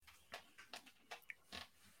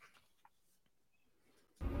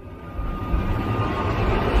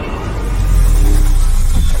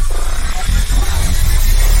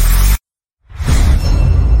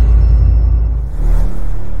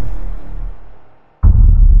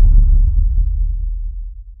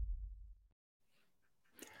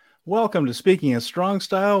Welcome to Speaking of Strong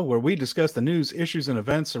Style, where we discuss the news, issues, and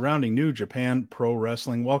events surrounding New Japan Pro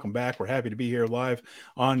Wrestling. Welcome back. We're happy to be here live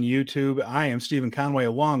on YouTube. I am Stephen Conway,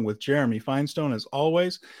 along with Jeremy Finestone, as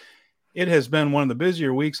always. It has been one of the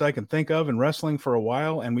busier weeks I can think of in wrestling for a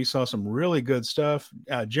while, and we saw some really good stuff.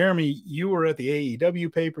 Jeremy, you were at the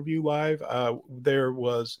AEW pay-per-view live. There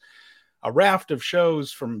was a raft of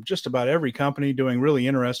shows from just about every company doing really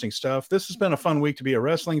interesting stuff. This has been a fun week to be a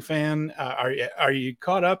wrestling fan. Are you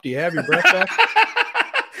caught up? Do you have your breath back?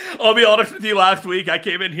 I'll be honest with you, last week I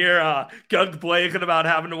came in here guns blazing about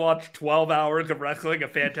having to watch 12 hours of wrestling, a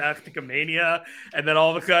Fantastic Mania, and then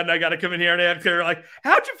all of a sudden I got to come in here and answer like,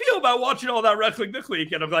 how'd you feel about watching all that wrestling this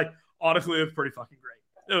week? And I'm like, honestly, it was pretty fucking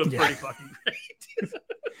great. It was pretty fucking great.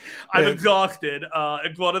 I'm exhausted.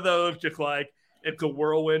 It's one of those just like, it's a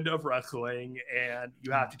whirlwind of wrestling, and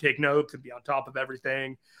you have to take notes and be on top of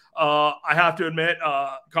everything. I have to admit,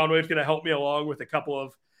 Conway's going to help me along with a couple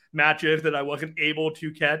of matches that I wasn't able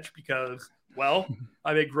to catch because, well,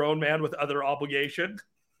 I'm a grown man with other obligations.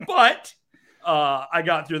 But I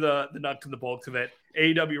got through the nuts and the bolts of it.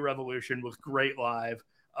 AEW Revolution was great live.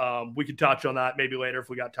 We can touch on that maybe later if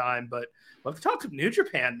we got time, but let's talk of New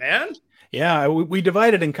Japan, man. Yeah, we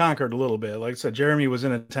divided and conquered a little bit. Like I said, Jeremy was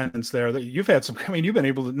in attendance there. You've had some, I mean, you've been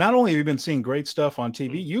able to, not only have you been seeing great stuff on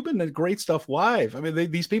TV, you've been at great stuff live. I mean,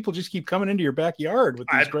 these people just keep coming into your backyard with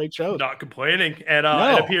these great shows. Not complaining. And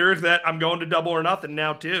it appears that I'm going to Double or Nothing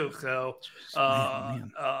now too. So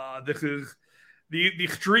this is, the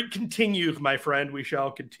streak continues, my friend. We shall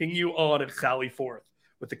continue on and sally forth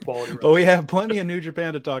with the quality. But we have plenty of New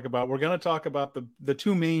Japan to talk about. We're going to talk about the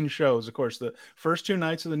two main shows. Of course, the first two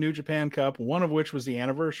nights of the New Japan Cup, one of which was the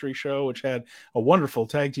Anniversary Show, which had a wonderful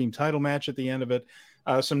tag team title match at the end of it.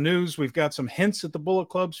 Some news. We've got some hints at the Bullet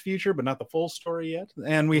Club's future, but not the full story yet.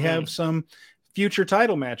 And we have some future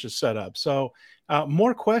title matches set up. So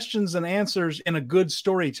more questions than answers in a good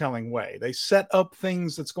storytelling way. They set up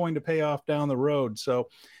things that's going to pay off down the road. So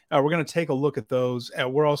we're going to take a look at those.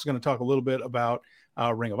 We're also going to talk a little bit about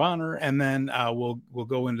Ring of Honor, and then we'll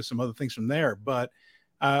go into some other things from there. But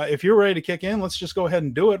if you're ready to kick in, let's just go ahead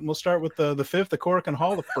and do it. And we'll start with the fifth, the Korakuen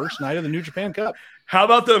Hall, the first night of the New Japan Cup. How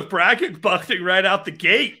about those brackets busting right out the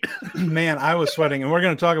gate? Man, I was sweating, and we're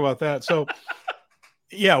going to talk about that. So,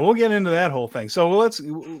 yeah, we'll get into that whole thing. So let's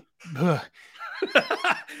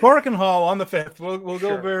Korakuen Hall on the 5th. We'll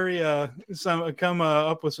go very come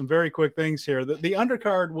up with some very quick things here. The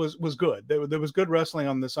undercard was good. There was good wrestling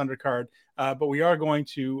on this undercard, but we are going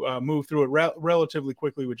to move through it relatively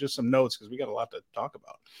quickly with just some notes because we got a lot to talk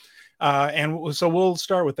about. And so we'll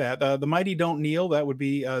start with that. The Mighty Don't Kneel. That would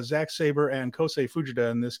be Zack Sabre and Kosei Fujita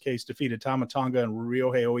in this case defeated Tama Tonga and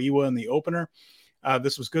Ryohei Oiwa in the opener.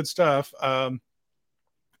 This was good stuff.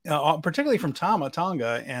 Particularly from Tama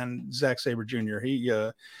Tonga and Zack Sabre Jr. He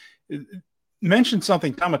mentioned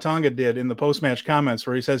something Tama Tonga did in the post-match comments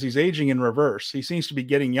where he says he's aging in reverse. He seems to be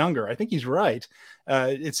getting younger. I think he's right.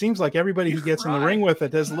 It seems like everybody he gets in the ring with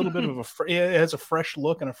it has a little bit of it has a fresh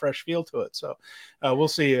look and a fresh feel to it. So we'll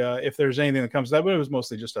see if there's anything that comes. That but it was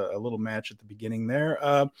mostly just a little match at the beginning there.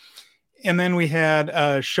 And then we had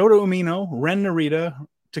Shota Umino, Ren Narita,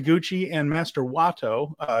 Taguchi, and Master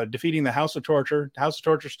Wato defeating the House of Torture. House of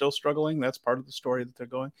Torture still struggling. That's part of the story that they're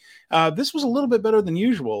going. This was a little bit better than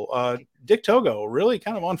usual. Dick Togo really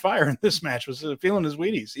kind of on fire in this match. Was feeling his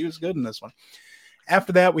Wheaties. He was good in this one.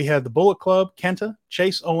 After that, we had the Bullet Club, Kenta,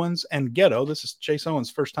 Chase Owens, and Geto. This is Chase Owens'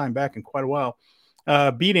 first time back in quite a while,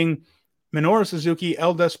 beating Minoru Suzuki,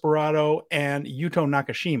 El Desperado, and Yuto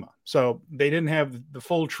Nakashima. So they didn't have the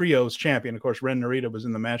full trios champion. Of course, Ren Narita was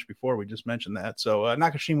in the match before. We just mentioned that. So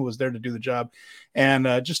Nakashima was there to do the job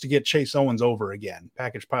and just to get Chase Owens over again.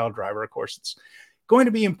 Package pile driver. Of course, it's going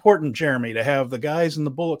to be important, Jeremy, to have the guys in the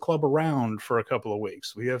Bullet Club around for a couple of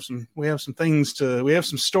weeks. We have some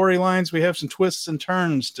storylines. We have some twists and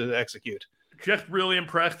turns to execute. Just really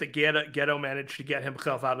impressed that Geto managed to get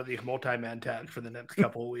himself out of these multi-man tags for the next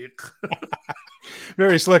couple of weeks.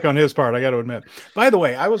 Very slick on his part, I got to admit. By the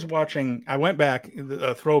way, I went back,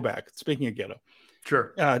 throwback, speaking of Geto.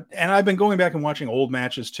 Sure. And I've been going back and watching old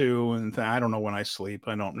matches too, and I don't know when I sleep.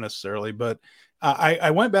 I don't necessarily, but I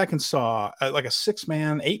went back and saw like a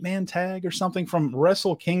 8-man tag or something from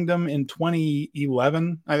Wrestle Kingdom in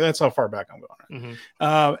 2011. That's how far back I'm going.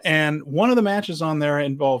 Mm-hmm. And one of the matches on there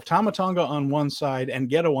involved Tama Tonga on one side and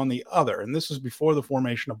Geto on the other. And this was before the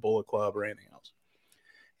formation of Bullet Club or anything else.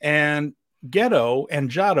 And Geto and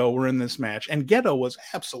Jado were in this match, and Geto was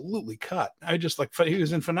absolutely cut. He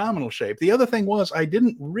was in phenomenal shape. The other thing was, I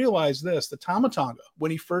didn't realize this, that Tama Tonga, when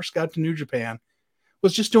he first got to New Japan,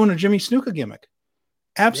 was just doing a Jimmy Snuka gimmick.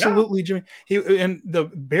 Absolutely, yeah. Jimmy. He and the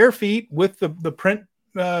bare feet with the print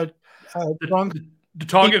The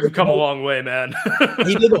Tongas have come a long way, man.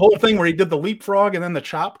 He did the whole thing where he did the leapfrog and then the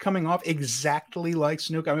chop coming off exactly like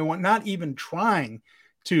Snuka. I mean, not even trying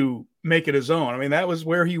to make it his own. I mean, that was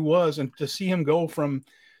where he was. And to see him go from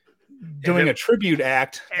doing a tribute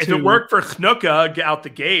act. If it worked for Snuka out the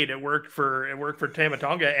gate, it worked for Tama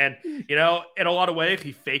Tonga. And, in a lot of ways,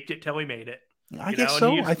 he faked it till he made it. I guess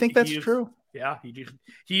so. I think that's true. Yeah.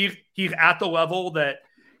 He's at the level that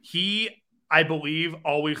I believe,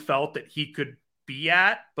 always felt that he could be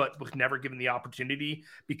at, but was never given the opportunity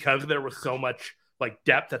because there was so much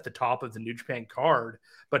depth at the top of the New Japan card.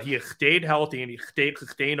 But he has stayed healthy and he stayed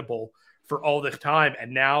sustainable for all this time.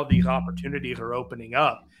 And now these opportunities are opening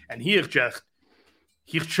up, and he's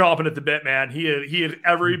chomping at the bit, man. He is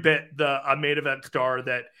every bit a main event star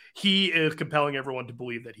that he is compelling everyone to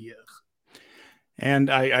believe that he is.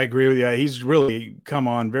 And I agree with you. He's really come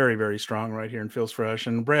on very, very strong right here and feels fresh.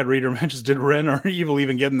 And Brad Reeder mentions, did Ren or Evil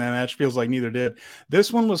even get in that match? Feels like neither did.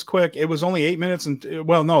 This one was quick. It was only 8 minutes. That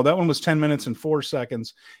one was 10 minutes and 4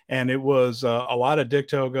 seconds. And it was a lot of Dick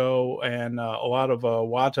Togo and a lot of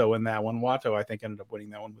Wato in that one. Wato, I think, ended up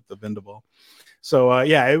winning that one with the Vindable. So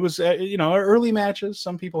it was early matches.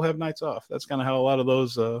 Some people have nights off. That's kind of how a lot of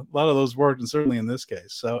those worked, and certainly in this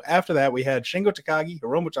case. So after that, we had Shingo Takagi,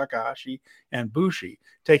 Hiromu Takahashi, and Bushi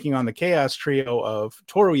taking on the Chaos Trio of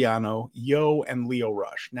Toru Yano, Yo, and Lio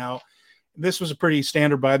Rush. Now, this was a pretty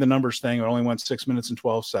standard by the numbers thing. It only went 6 minutes and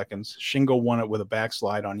 12 seconds. Shingo won it with a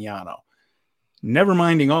backslide on Yano. Never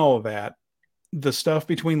minding all of that, the stuff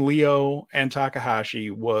between Leo and Takahashi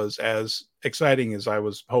was as exciting as I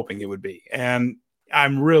was hoping it would be. And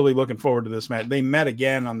I'm really looking forward to this match. They met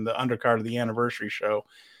again on the undercard of the Anniversary Show.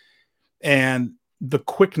 And the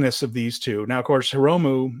quickness of these two. Now, of course,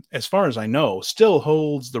 Hiromu, as far as I know, still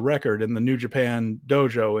holds the record in the New Japan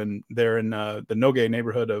dojo in the Noge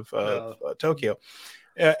neighborhood of Tokyo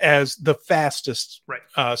as the fastest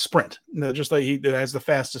sprint. Just like he has the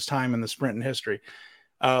fastest time in the sprint in history.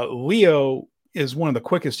 Leo is one of the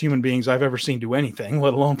quickest human beings I've ever seen do anything,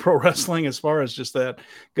 let alone pro wrestling, as far as just that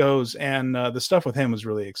goes. And the stuff with him was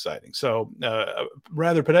really exciting. So a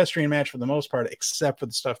rather pedestrian match for the most part, except for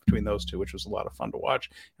the stuff between those two, which was a lot of fun to watch.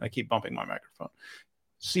 And I keep bumping my microphone.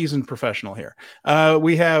 Seasoned professional here.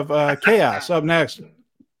 We have Chaos up next.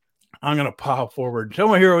 I'm going to pop forward.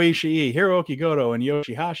 Tomohiro Ishii, Hirooki Goto and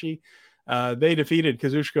YOSHI-HASHI. They defeated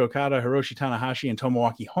Kazuchika Okada, Hiroshi Tanahashi, and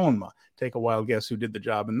Tomoaki Honma. Take a wild guess who did the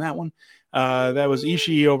job in that one. That was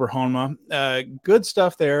Ishii over Honma. Good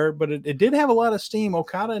stuff there, but it did have a lot of steam.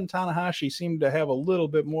 Okada and Tanahashi seemed to have a little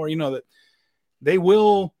bit more, that they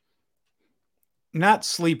will not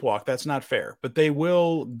sleepwalk. That's not fair, but they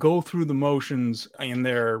will go through the motions in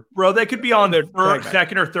their... Bro, they could be on their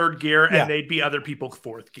second or third gear, and they'd be other people's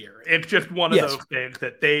fourth gear. It's just one of those things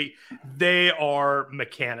that they are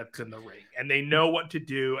mechanics in the ring, and they know what to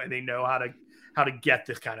do, and they know how to get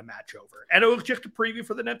this kind of match over. And it was just a preview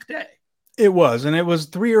for the next day. It was, and it was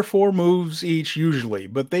 3 or 4 moves each usually,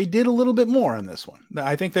 but they did a little bit more on this one.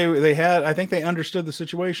 I think they understood the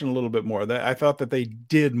situation a little bit more. I thought that they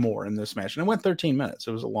did more in this match, and it went 13 minutes.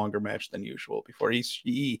 It was a longer match than usual before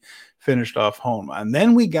Ishii finished off Honma. And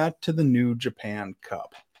then we got to the New Japan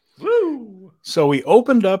Cup. Woo! So we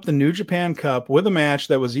opened up the New Japan Cup with a match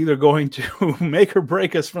that was either going to make or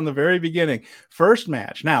break us from the very beginning. First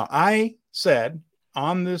match. Now, I said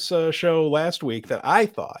on this show last week that I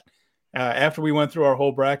thought, after we went through our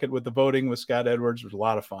whole bracket with the voting with Scott Edwards, it was a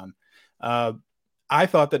lot of fun. I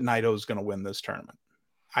thought that Naito was going to win this tournament.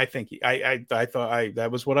 I think I thought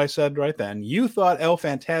that was what I said right then. You thought El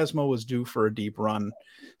Phantasmo was due for a deep run.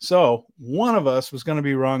 So one of us was going to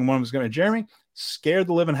be wrong. One was going to. Jeremy scared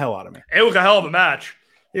the living hell out of me. It was a hell of a match.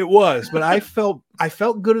 It was, but I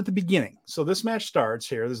felt good at the beginning. So this match starts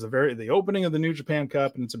here. This is the opening of the New Japan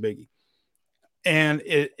Cup, and it's a biggie. And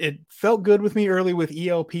it felt good with me early with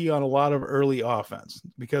ELP on a lot of early offense,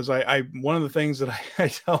 because I one of the things that I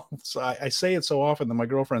tell, I say it so often that my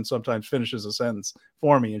girlfriend sometimes finishes a sentence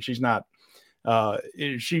for me, and she's not,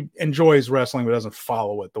 she enjoys wrestling but doesn't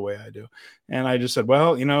follow it the way I do. And I just said,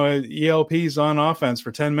 well, ELP's on offense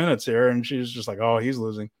for 10 minutes here, and she's just like, oh, he's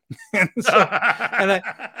losing.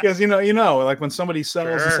 Because like when somebody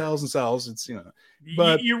sells and sells and sells, it's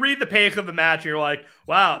but you read the pace of the match and you're like,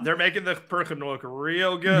 wow, they're making this person look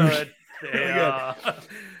real good.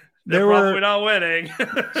 They're probably not winning.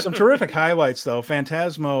 Some terrific highlights though.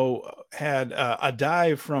 Phantasmo had a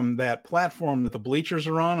dive from that platform that the bleachers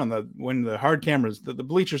are on when the hard cameras, the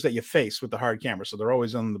bleachers that you face with the hard camera, so they're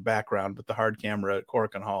always on the background, but the hard camera at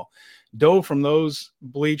Korakuen Hall, dove from those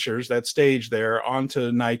bleachers, that stage there,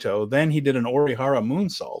 onto Naito. Then he did an Orihara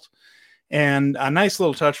moonsault, and a nice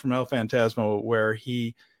little touch from El Phantasmo where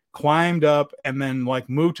he climbed up, and then like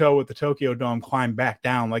Muto with the Tokyo Dome climbed back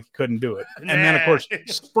down like he couldn't do it. And then, of course,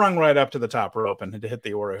 sprung right up to the top rope and to hit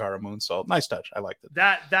the Orihara moonsault. Nice touch. I liked it.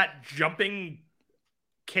 That jumping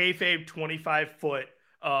kayfabe 25-foot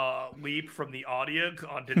leap from the audience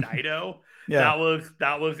onto Naito, that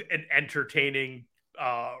was an entertaining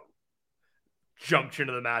junction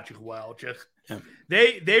of the match as well. Just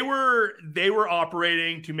they were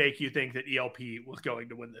operating to make you think that ELP was going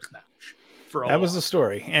to win this match. That was the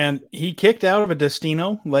story. And he kicked out of a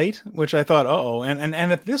Destino late, which I thought, and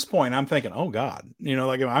at this point I'm thinking, oh God,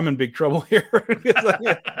 like I'm in big trouble here.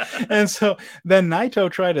 And so then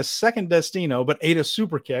Naito tried a second Destino, but ate a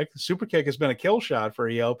super kick. The super kick has been a kill shot for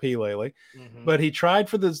ELP lately, but he tried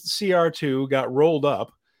for the CR2, got rolled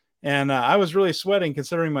up. And I was really sweating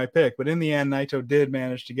considering my pick, but in the end, Naito did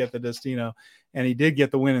manage to get the Destino, and he did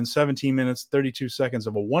get the win in 17 minutes, 32 seconds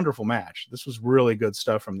of a wonderful match. This was really good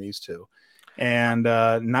stuff from these two. And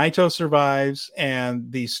Naito survives,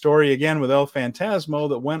 and the story again with El Phantasmo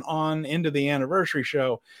that went on into the Anniversary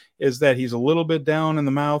Show is that he's a little bit down in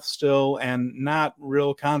the mouth still and not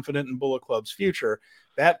real confident in Bullet Club's future.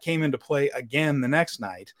 That came into play again the next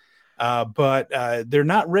night, but they're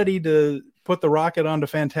not ready to put the rocket onto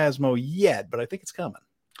Phantasmo yet, but I think it's coming.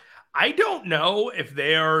 I don't know if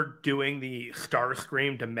they are doing the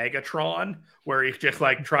Starscream to Megatron, where he's just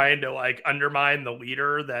like trying to like undermine the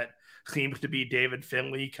leader that seems to be David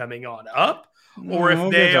Finlay coming on up, or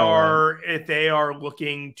if they are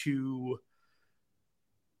looking to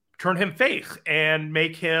turn him face and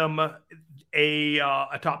make him a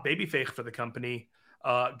top babyface for the company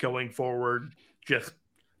going forward, just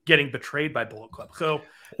getting betrayed by Bullet Club. So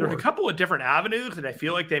there's a couple of different avenues that I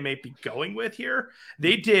feel like they may be going with here.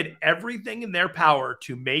 They did everything in their power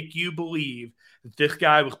to make you believe that this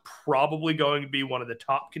guy was probably going to be one of the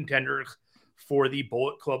top contenders for the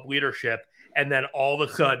Bullet Club leadership. And then all of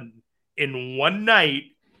a sudden, in one night,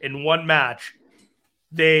 in one match,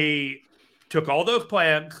 they took all those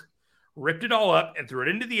plans, ripped it all up, and threw it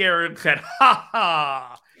into the air and said, ha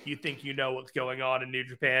ha, you think you know what's going on in New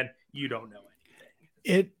Japan? You don't know anything.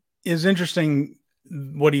 It is interesting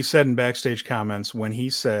what he said in backstage comments when he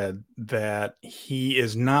said that he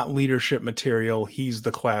is not leadership material. He's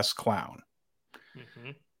the class clown.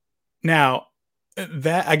 Now,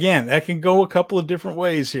 that can go a couple of different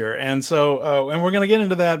ways here. And so, and we're going to get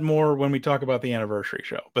into that more when we talk about the Anniversary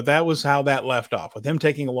Show, but that was how that left off, with him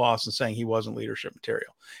taking a loss and saying he wasn't leadership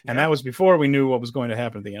material. And that was before we knew what was going to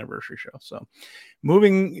happen at the Anniversary Show. So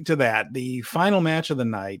moving to that, the final match of the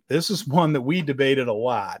night, this is one that we debated a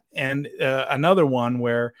lot. And another one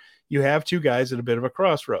where you have two guys at a bit of a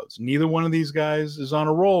crossroads. Neither one of these guys is on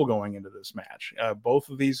a roll going into this match. Both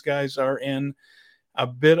of these guys are in a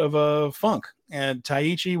bit of a funk, and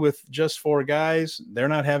Taichi with just four guys, they're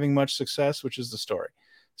not having much success, which is the story.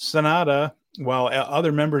 SANADA, while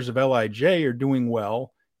other members of LIJ are doing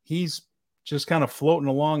well, he's just kind of floating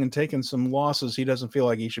along and taking some losses he doesn't feel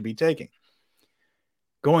like he should be taking.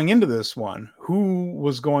 Going into this one, who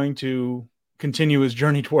was going to continue his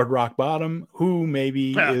journey toward rock bottom? Who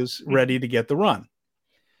maybe is ready to get the run?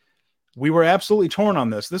 We were absolutely torn on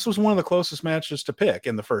this. This was one of the closest matches to pick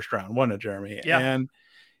in the first round, wasn't it, Jeremy? Yeah. And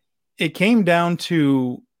it came down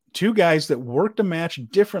to two guys that worked a match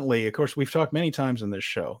differently. Of course, we've talked many times in this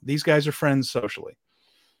show. These guys are friends socially.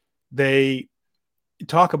 They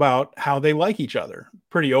talk about how they like each other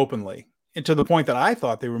pretty openly, and to the point that I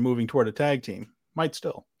thought they were moving toward a tag team. Might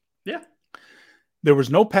still. Yeah. There was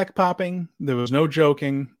no peck popping. There was no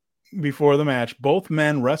joking before the match. Both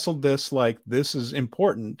men wrestled this like, this is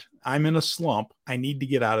important. I'm in a slump. I need to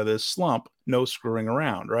get out of this slump. No screwing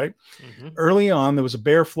around, right? Early on, there was a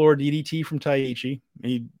bare floor DDT from Taichi.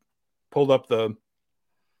 He pulled up the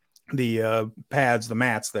pads, the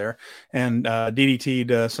mats there, and DDT'd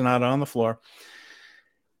SANADA on the floor.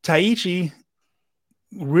 Taichi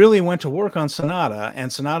really went to work on SANADA,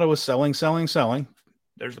 and SANADA was selling.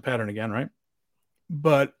 There's the pattern again, right?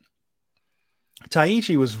 But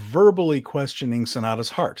Taichi was verbally questioning SANADA's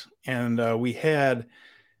heart, and we had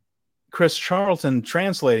Chris Charlton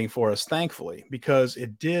translating for us, thankfully, because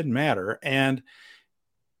it did matter. And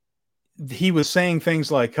he was saying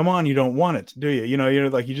things like, come on, you don't want it, do you? You're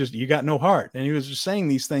like, you got no heart. And he was just saying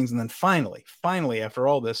these things. And then finally, after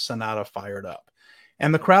all this, SANADA fired up,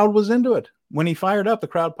 and the crowd was into it. When he fired up, the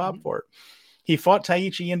crowd popped for it. He fought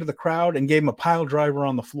Taichi into the crowd and gave him a pile driver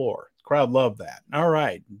on the floor. The crowd loved that. All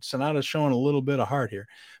right. SANADA's showing a little bit of heart here.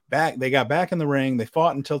 They got back in the ring. They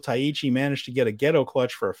fought until Taichi managed to get a ghetto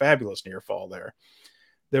clutch for a fabulous near fall there.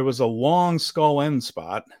 There was a long skull end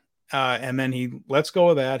spot. And then he lets go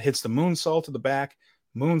of that, hits the moonsault to the back,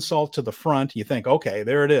 moonsault to the front. You think, okay,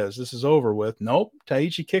 there it is. This is over with. Nope.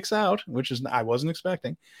 Taichi kicks out, which is I wasn't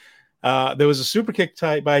expecting. There was a super kick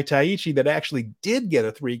by Taichi that actually did get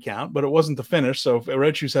a 3 count, but it wasn't the finish. So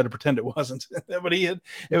Red Shoes had to pretend it wasn't. But it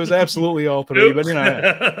was absolutely all 3. But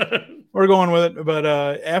we're going with it. But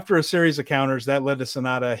after a series of counters, that led to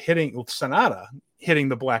SANADA hitting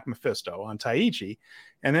the Black Mephisto on Taichi,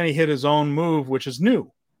 and then he hit his own move, which is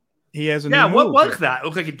new. He has a new move. What was that? It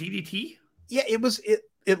looked like a DDT. Yeah,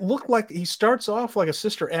 it looked like he starts off like a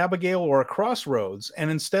Sister Abigail or a Crossroads, and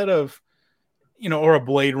instead of or a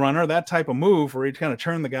Blade Runner, that type of move where he'd kind of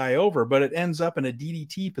turn the guy over, but it ends up in a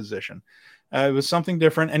DDT position. It was something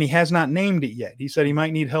different, and he has not named it yet. He said he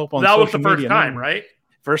might need help on social media. That was the first time, right?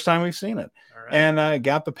 First time we've seen it. All right. And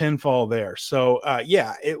got the pinfall there. So,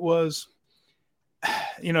 it was,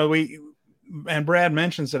 and Brad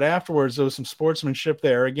mentions that afterwards there was some sportsmanship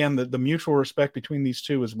there. Again, the mutual respect between these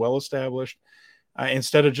two is well established.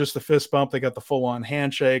 Instead of just the fist bump, they got the full-on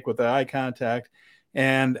handshake with the eye contact.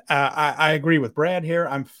 And I agree with Brad here.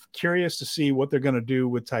 I'm curious to see what they're going to do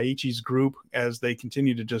with Taichi's group as they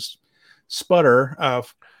continue to just sputter.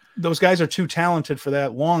 Those guys are too talented for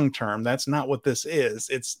that long term. That's not what this is.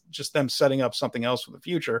 It's just them setting up something else for the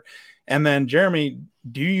future. And then, Jeremy,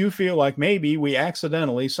 do you feel like maybe we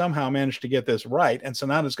accidentally somehow managed to get this right and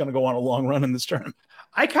SANADA's going to go on a long run in this tournament?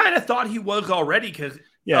 I kind of thought he was already because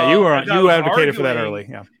you advocated for that early.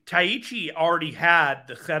 Yeah, Taichi already had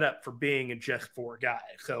the setup for being a just 4 guy.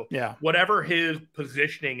 So whatever his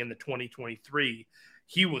positioning in the 2023,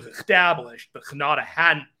 he was established, but SANADA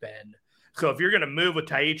hadn't been. So if you're going to move with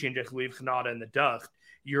Taichi and just leave SANADA in the dust,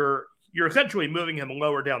 you're essentially moving him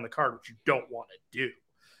lower down the card, which you don't want to do.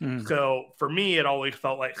 So for me, it always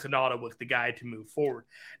felt like SANADA was the guy to move forward.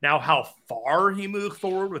 Now, how far he moves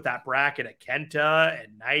forward with that bracket at Kenta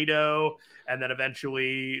and Naito, and then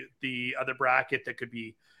eventually the other bracket that could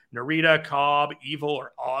be Narita, Cobb, Evil,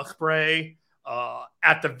 or Ospreay,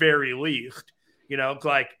 at the very least,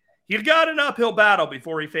 like he's got an uphill battle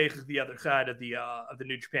before he faces the other side of the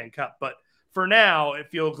New Japan Cup. But for now, it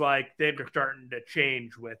feels like they're starting to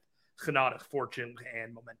change with SANADA's fortunes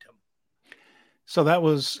and momentum. So that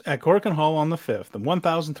was at Korakuen Hall on the 5th. The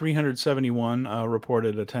 1,371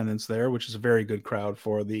 reported attendance there, which is a very good crowd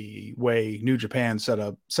for the way New Japan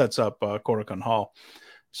sets up Korakuen Hall.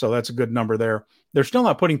 So that's a good number there. They're still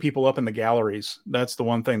not putting people up in the galleries. That's the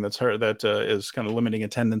one thing that is kind of limiting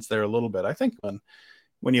attendance there a little bit. I think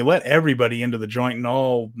when you let everybody into the joint in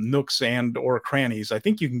all nooks and or crannies, I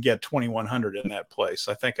think you can get 2,100 in that place.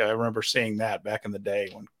 I think I remember seeing that back in the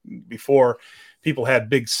day before people had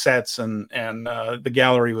big sets and the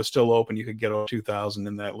gallery was still open. You could get over 2,000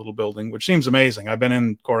 in that little building, which seems amazing. I've been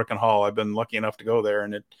in Korakuen Hall. I've been lucky enough to go there,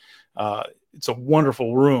 and it's a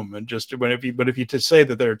wonderful room. And if you to say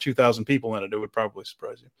that there are 2,000 people in it, it would probably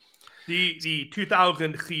surprise you. The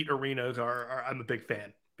 2,000 seat arenas are I'm a big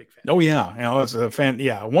fan. Oh yeah, it's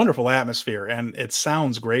a wonderful atmosphere, and it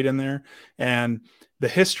sounds great in there, and the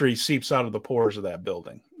history seeps out of the pores of that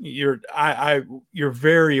building. You're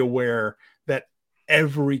very aware that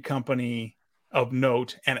every company of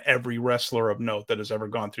note and every wrestler of note that has ever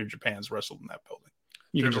gone through Japan's wrestled in that building.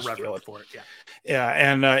 You can just feel it for it. Yeah.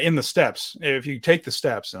 And in the steps, if you take the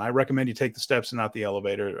steps, and I recommend you take the steps and not the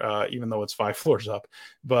elevator, even though it's 5 floors up,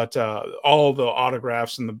 but all the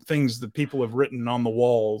autographs and the things that people have written on the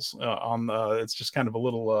walls it's just kind of a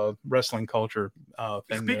little wrestling culture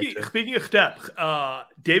thing. Speaking of steps,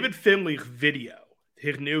 David Finlay's video,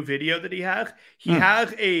 his new video that he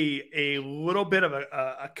has a little bit of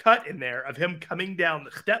a cut in there of him coming down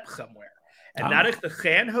the steps somewhere. And that is the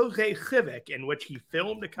San Jose Civic, in which he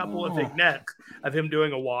filmed a couple of vignettes of him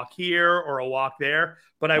doing a walk here or a walk there.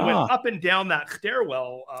 But I went up and down that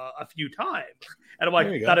stairwell a few times, and I'm like,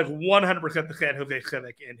 that is 100% the San Jose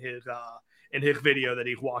Civic in his video that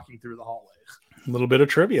he's walking through the hallways. A little bit of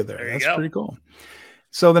trivia there. That's pretty cool.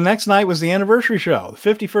 So the next night was the Anniversary Show,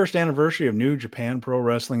 the 51st anniversary of New Japan Pro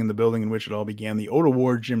Wrestling in the building in which it all began, the Ota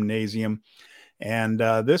Ward Gymnasium. And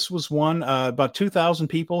this was one, about 2,000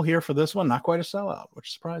 people here for this one. Not quite a sellout,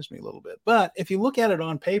 which surprised me a little bit. But if you look at it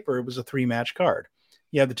on paper, it was a 3-match card.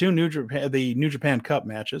 You had the two New Japan Cup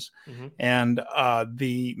matches and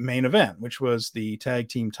the main event, which was the tag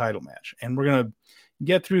team title match. And we're going to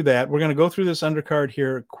get through that. We're going to go through this undercard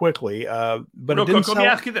here quickly. But real quick, let me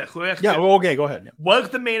ask you this. Okay, go ahead. Was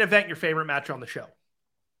the main event your favorite match on the show?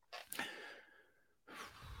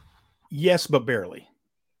 Yes, but barely.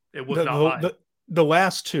 It was not mine. The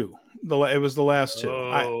last two. It was the last two.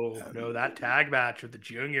 No, that tag match with the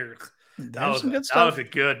juniors. That was some good stuff. That was a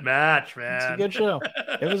good match, man. It's a good show.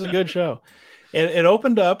 It was a good show. It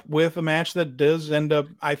opened up with a match that does end up,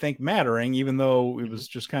 I think, mattering, even though it was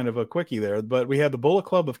just kind of a quickie there. But we had the Bullet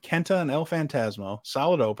Club of Kenta and El Phantasmo,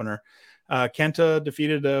 solid opener. Kenta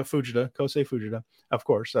defeated Fujita, Kosei Fujita. Of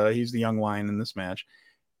course, he's the young lion in this match.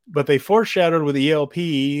 But they foreshadowed with ELP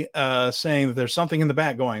saying that there's something in the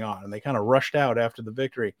back going on, and they kind of rushed out after the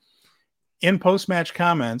victory. In post-match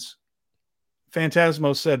comments,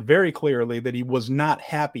 Phantasmo said very clearly that he was not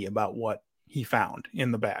happy about what he found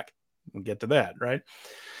in the back. We'll get to that, right?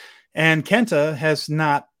 And Kenta has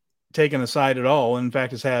not taken a side at all. In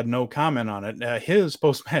fact, has had no comment on it. His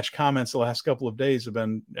post-match comments the last couple of days have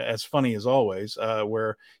been as funny as always,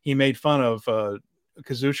 where he made fun of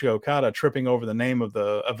Kazuchika Okada tripping over the name of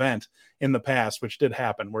the event in the past, which did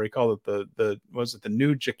happen, where he called it the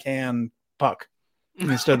New Japan Puck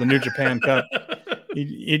instead of the New Japan Cup.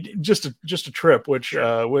 Just a trip, which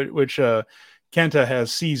Kenta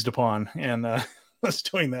has seized upon and was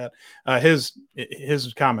doing that. His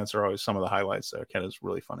comments are always some of the highlights there. Kenta's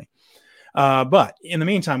really funny. But in the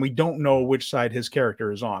meantime, we don't know which side his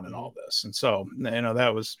character is on in all this. And so,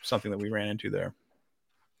 that was something that we ran into there.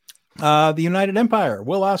 The United Empire,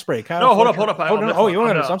 Will Ospreay, Kyle. No, hold up.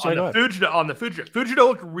 Fujita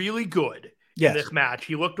looked really good in this match.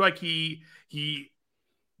 He looked like he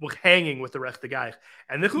was hanging with the rest of the guys.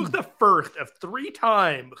 And this was the first of 3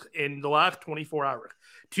 times in the last 24 hours,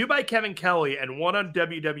 2 by Kevin Kelly and 1 on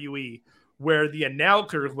WWE, where the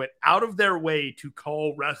announcers went out of their way to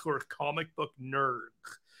call wrestlers comic book nerds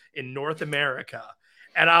in North America.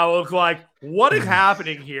 And I was like, what is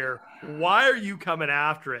happening here? Why are you coming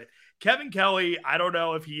after it? Kevin Kelly, I don't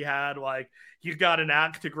know if he had he's got an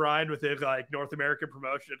axe to grind with his North American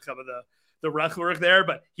promotion and some of the wrestlers there,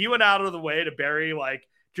 but he went out of the way to bury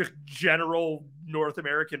just general North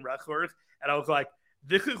American wrestlers. And I was like,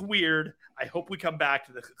 this is weird. I hope we come back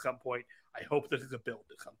to this at some point. I hope this is a build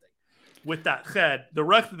to something. With that said, the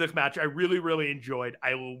rest of this match, I really, really enjoyed.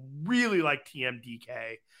 I really like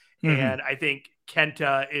TMDK. Mm-hmm. And I think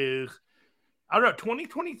Kenta is,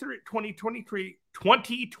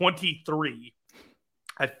 2023,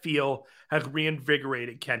 I feel has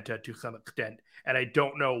reinvigorated Kenta to some extent. And I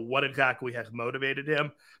don't know what exactly has motivated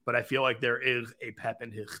him, but I feel like there is a pep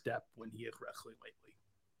in his step when he is wrestling lately.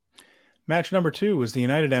 Match number 2 was the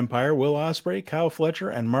United Empire, Will Ospreay, Kyle Fletcher,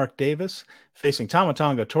 and Mark Davis facing Tama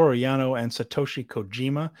Tonga, Toru Yano, and Satoshi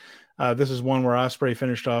Kojima. This is one where Ospreay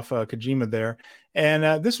finished off Kojima there.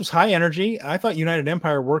 And this was high energy. I thought United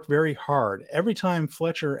Empire worked very hard. Every time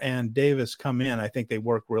Fletcher and Davis come in, I think they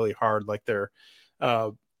work really hard, like they're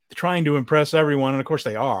trying to impress everyone. And of course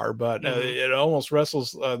they are, but they're almost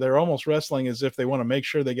wrestling as if they want to make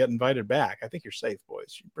sure they get invited back. I think you're safe,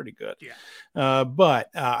 boys. You're pretty good. Yeah. But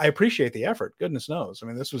I appreciate the effort. Goodness knows. I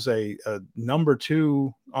mean, this was a number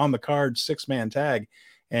 2 on the card 6-man tag.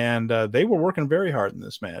 And they were working very hard in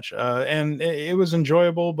this match. And it was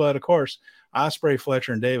enjoyable. But, of course, Ospreay,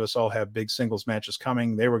 Fletcher, and Davis all have big singles matches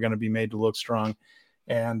coming. They were going to be made to look strong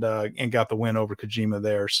and got the win over Kojima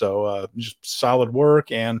there. So just solid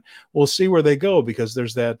work. And we'll see where they go because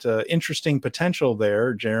there's that interesting potential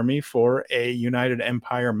there, Jeremy, for a United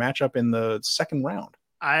Empire matchup in the second round.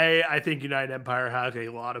 I think United Empire has a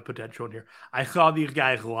lot of potential in here. I saw these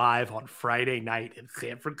guys live on Friday night in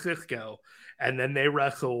San Francisco. And then they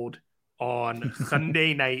wrestled on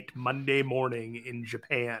Sunday night, Monday morning in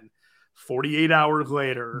Japan, 48 hours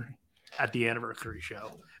later at the Anniversary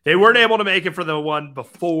Show. They weren't able to make it for the one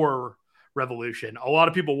before Revolution. A lot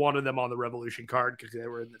of people wanted them on the Revolution card because they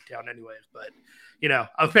were in the town anyways. But, I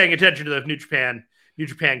was paying attention to the New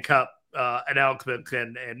Japan Cup announcements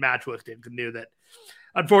and match listings and knew that,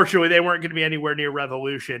 unfortunately, they weren't going to be anywhere near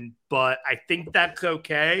Revolution. But I think that's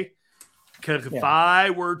okay. Because if I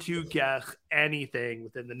were to guess anything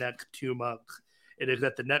within the next 2 months, it is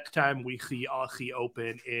that the next time we see Aussie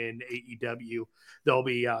Open in AEW, they'll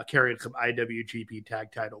be carrying some IWGP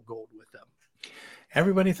tag title gold with them.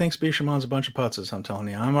 Everybody thinks Bishamon's a bunch of putzes, I'm telling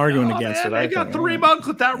you. I'm arguing against it. They got 3 months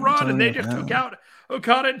with that run, and they just took out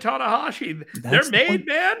Okada and Tanahashi. They're made,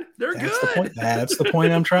 man. They're good. That's the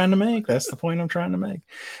point I'm trying to make.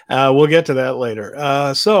 We'll get to that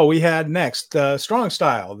later. So we had next Strong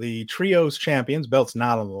Style, the Trios champions. Belt's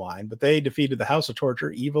not on the line, but they defeated the House of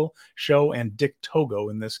Torture, Evil, Show, and Dick Togo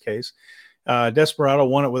in this case. Desperado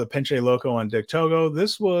won it with a Pinche Loco on Dick Togo.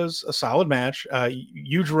 This was a solid match.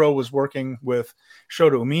 Yujiro was working with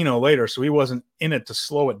Shota Umino later, so he wasn't in it to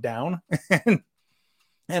slow it down.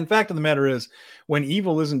 And fact of the matter is, when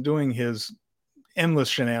Evil isn't doing his endless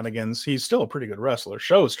shenanigans, he's still a pretty good wrestler.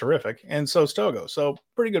 Show's terrific, and so's Togo. So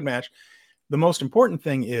pretty good match. The most important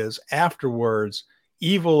thing is afterwards,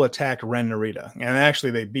 Evil attacked Ren Narita, and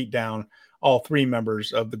actually they beat down all 3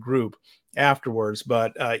 members of the group. afterwards,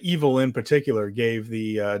 but Evil in particular gave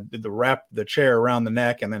the wrap the chair around the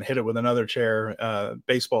neck and then hit it with another chair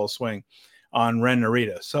baseball swing on Ren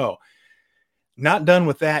Narita. So not done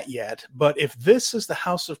with that yet, but if this is the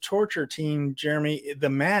House of Torture team, Jeremy,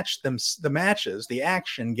 the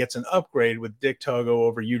action gets an upgrade with Dick Togo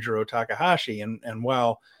over Yujiro Takahashi, and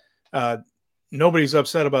while nobody's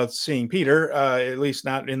upset about seeing Peter, at least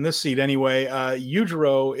not in this seat anyway,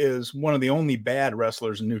 Yujiro is one of the only bad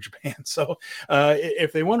wrestlers in New Japan. So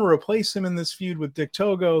if they want to replace him in this feud with Dick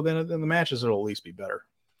Togo, then the matches will at least be better.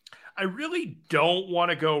 I really don't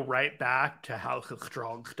want to go right back to House of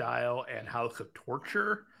Strong Style and House of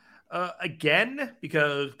Torture again,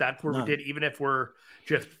 because that's where we did, even if we're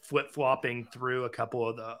just flip-flopping through a couple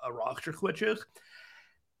of the roster switches.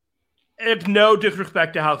 It's no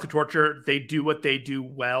disrespect to House of Torture. They do what they do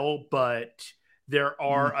well, but there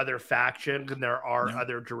are other factions and there are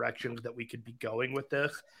other directions that we could be going with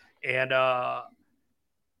this. And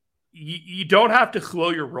you don't have to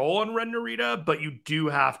slow your roll on Ren Narita, but you do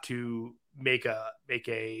have to make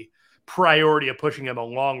a priority of pushing him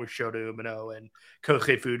along with Shota Umino and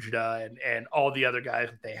Kosei Fujita and all the other guys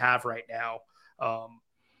that they have right now.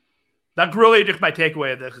 That's really just my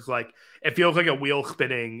takeaway of this is like, it feels like a wheel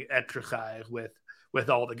spinning exercise with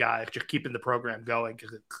all the guys, just keeping the program going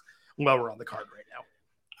because it's lower on the card right now.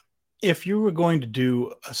 If you were going to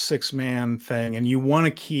do a 6-man thing and you want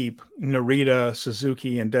to keep Narita,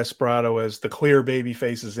 Suzuki, and Desperado as the clear baby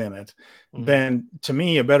faces in it, then to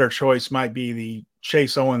me, a better choice might be the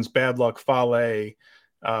Chase Owens, Bad Luck Fale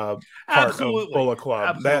part of Bullet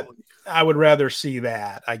Club. Absolutely. That I would rather see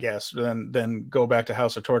that, I guess, than go back to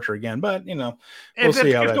House of Torture again. But, we'll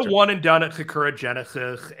see how that it's a one and done at Sakura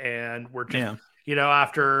Genesis, and we're just...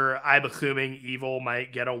 after I'm assuming Evil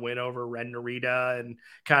might get a win over Ren Narita and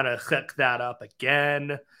kind of set that up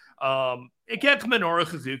again. It gets Minoru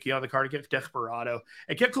Suzuki on the card. It gets Desperado.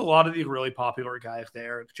 It gets a lot of these really popular guys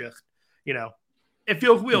there. It's just, it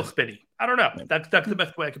feels wheel spinny. I don't know. That's the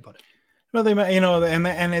best way I can put it. Well, they,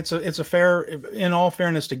 and it's a fair, in all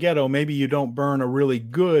fairness to Geto, maybe you don't burn a really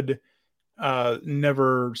good, a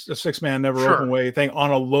 6-man, never open way thing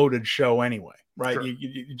on a loaded show anyway. Right. Sure.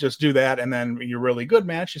 You just do that. And then your really good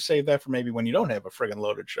match, you save that for maybe when you don't have a friggin'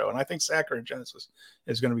 loaded show. And I think Sakura Genesis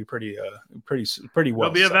is going to be pretty well. It'll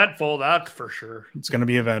be eventful. That's for sure. It's going to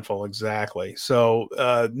be eventful. Exactly. So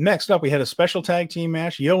next up, we had a special tag team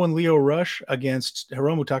match, Yo and Lio Rush against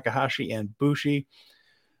Hiromu Takahashi and Bushi.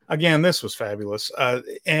 Again, this was fabulous.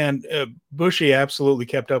 And Bushi absolutely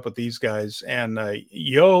kept up with these guys. And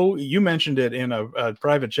Yo, you mentioned it in a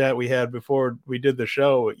private chat we had before we did the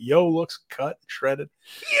show. Yo looks cut, shredded.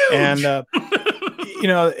 Huge! And,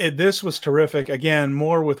 this was terrific. Again,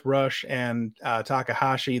 more with Rush and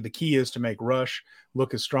Takahashi. The key is to make Rush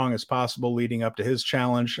look as strong as possible leading up to his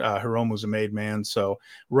challenge. Hiromu's a made man. So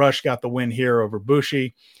Rush got the win here over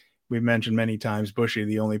Bushi. We've mentioned many times Bushi,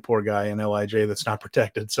 the only poor guy in LIJ that's not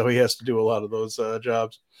protected, so he has to do a lot of those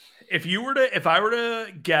jobs. If I were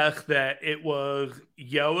to guess that it was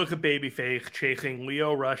Yo as a babyface chasing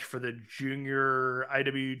Lio Rush for the junior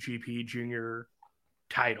IWGP junior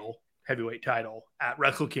title, heavyweight title at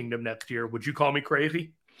Wrestle Kingdom next year, would you call me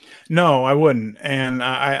crazy? No, I wouldn't. And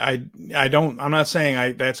I don't, I'm not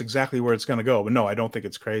saying that's exactly where it's going to go, but no, I don't think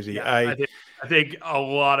it's crazy. Yeah, I think a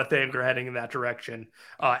lot of things are heading in that direction.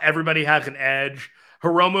 Everybody has an edge.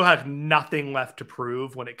 Hiromu has nothing left to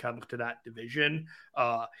prove when it comes to that division.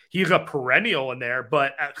 He's a perennial in there,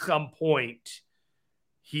 but at some point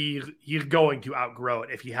he's going to outgrow it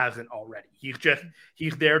if he hasn't already.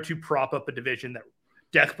 He's there to prop up a division that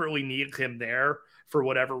desperately needs him there for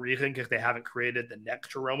whatever reason, because they haven't created the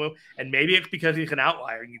next Hiromu. And maybe it's because he's an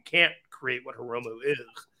outlier. You can't create what Hiromu is.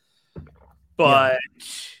 But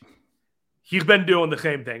he's been doing the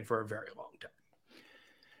same thing for a very long time.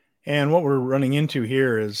 And what we're running into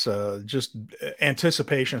here is just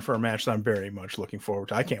anticipation for a match that I'm very much looking forward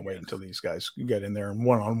to. I can't wait until these guys get in there and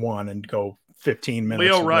one-on-one and go 15 minutes.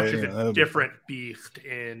 Lio Rush is a different beast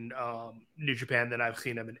in New Japan than I've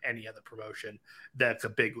seen him in any other promotion that's a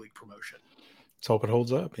big league promotion. Let's hope it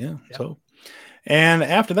holds up. Yeah. So, and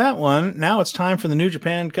after that one, now it's time for the New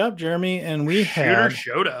Japan Cup, Jeremy. And we have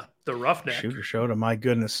Shota, the roughneck. Shooter Shota, my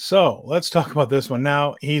goodness. So let's talk about this one.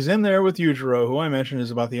 Now, he's in there with Yujiro, who I mentioned is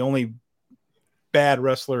about the only bad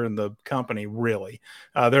wrestler in the company, really.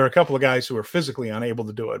 There are a couple of guys who are physically unable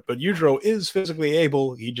to do it, but Yujiro is physically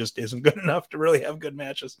able. He just isn't good enough to really have good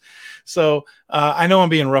matches. So I know I'm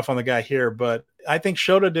being rough on the guy here, but I think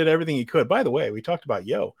Shota did everything he could. By the way, we talked about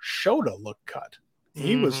Shota looked cut.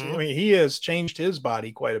 He has changed his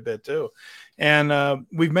body quite a bit too. And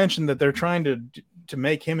we've mentioned that they're trying to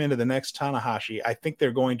make him into the next Tanahashi. I think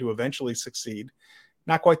they're going to eventually succeed.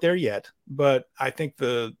 Not quite there yet, but I think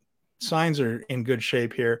the signs are in good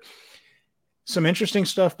shape here. Some interesting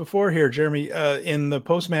stuff before here, Jeremy, in the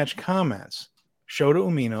post-match comments, Shota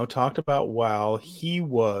Umino talked about while he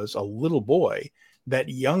was a little boy, that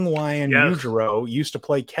young lion Yujiro used to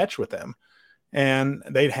play catch with him, and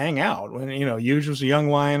they'd hang out. When Yuj was a young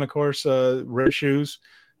lion, of course, red shoes,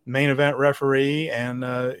 main event referee, and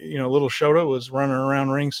little Shota was running around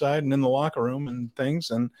ringside and in the locker room and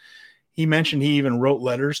things. And he mentioned he even wrote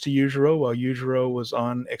letters to Yujiro while Yujiro was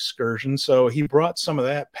on excursion. So he brought some of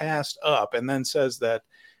that past up, and then says that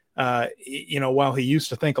while he used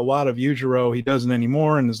to think a lot of Yujiro, he doesn't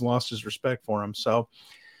anymore and has lost his respect for him. So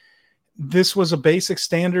this was a basic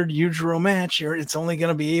standard Yujiro match. You're only going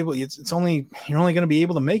to be able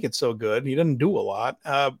to make it so good. He doesn't do a lot.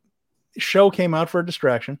 Show came out for a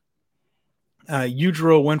distraction.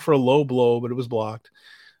 Yujiro went for a low blow, but it was blocked.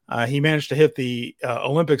 He managed to hit the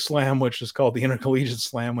Olympic slam, which is called the intercollegiate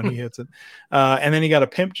slam when he hits it. And then he got a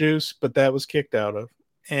pimp juice, but that was kicked out of.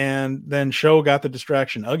 And then Show got the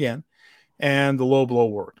distraction again, and the low blow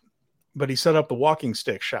worked. But he set up the walking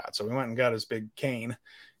stick shot. So he went and got his big cane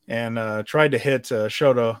and tried to hit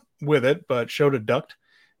Shota with it, but Shota ducked.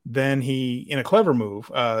 Then he, in a clever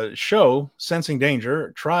move, Show, sensing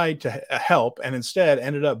danger, tried to help, and instead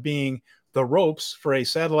ended up being the ropes for a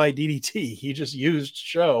satellite DDT. He just used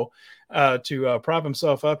Show to prop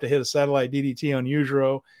himself up to hit a satellite DDT on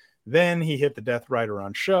Yujiro. Then he hit the Death Rider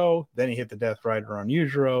on Show. Then he hit the Death Rider on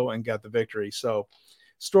Yujiro and got the victory. So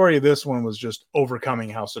story of this one was just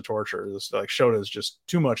overcoming House of Torture. This, like, Shota is just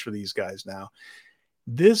too much for these guys now.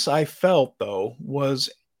 This, I felt, though,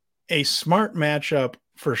 was a smart matchup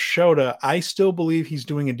for Shota. I still believe he's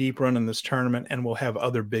doing a deep run in this tournament and will have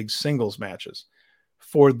other big singles matches.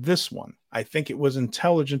 For this one, I think it was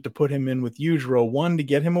intelligent to put him in with Yujiro. One, to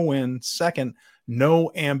get him a win. Second,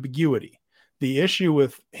 no ambiguity. The issue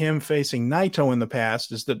with him facing Naito in the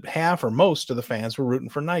past is that half or most of the fans were rooting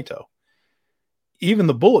for Naito. Even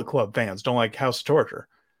the Bullet Club fans don't like House of Torture.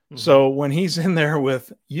 Mm-hmm. So when he's in there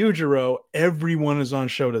with Yujiro, everyone is on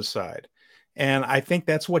Shota's side. And I think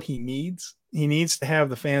that's what he needs. He needs to have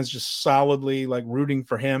the fans just solidly like rooting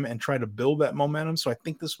for him and try to build that momentum. So I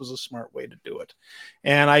think this was a smart way to do it.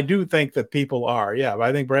 And I do think that people are,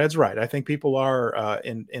 I think Brad's right. I think people are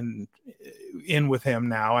in with him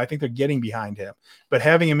now. I think they're getting behind him, but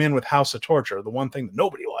having him in with House of Torture, the one thing that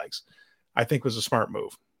nobody likes, I think was a smart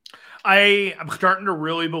move. I am starting to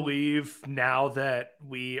really believe now that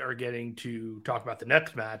we are getting to talk about the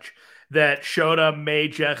next match that Shota may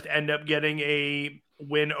just end up getting a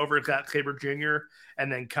win over Zack Sabre Jr.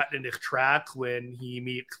 and then cut in his track when he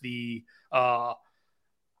meets the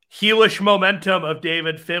heelish momentum of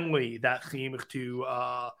David Finlay. That seems to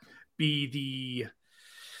be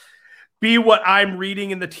what I'm reading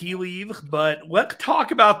in the tea leaves. But let's talk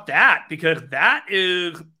about that, because that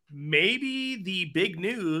is maybe the big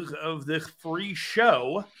news of this free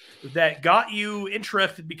show that got you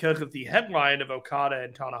interested because of the headline of Okada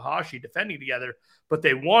and Tanahashi defending together, but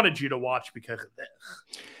they wanted you to watch because of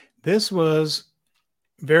this. This was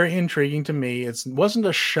very intriguing to me. It wasn't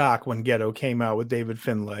a shock when Goto came out with David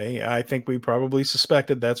Finlay. I think we probably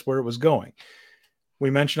suspected that's where it was going. We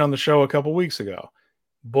mentioned on the show a couple weeks ago,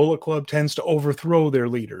 Bullet Club tends to overthrow their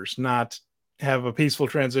leaders, not have a peaceful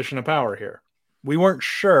transition of power here. We weren't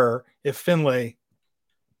sure if Finlay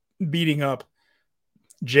beating up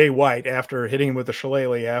Jay White after hitting him with a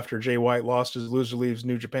shillelagh after Jay White lost his Loser Leaves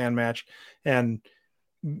New Japan match, and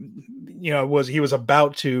he was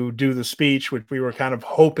about to do the speech, which we were kind of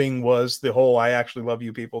hoping was the whole "I actually love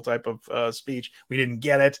you" people type of speech. We didn't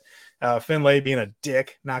get it. Finlay, being a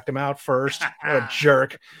dick, knocked him out first. What a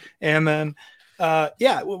jerk! And then,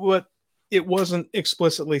 what. It wasn't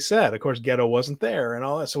explicitly said. Of course, Goto wasn't there and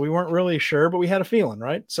all that. So we weren't really sure, but we had a feeling,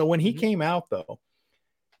 right? So when he came out, though,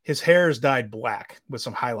 his hair is dyed black with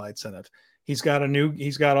some highlights in it. He's got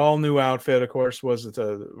all new outfit. Of course, was it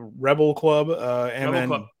a Rebel Club? And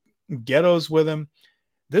then Ghetto's with him.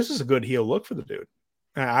 This is a good heel look for the dude.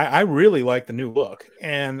 I really like the new look.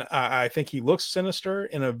 And I think he looks sinister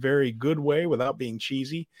in a very good way without being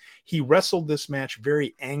cheesy. He wrestled this match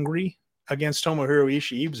very angry against Tomohiro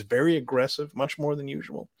Ishii. He was very aggressive, much more than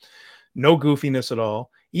usual. No goofiness at all.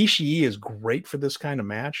 Ishii is great for this kind of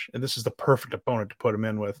match, and this is the perfect opponent to put him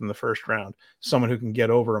in with in the first round. Someone who can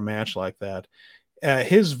get over a match like that.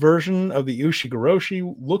 His version of the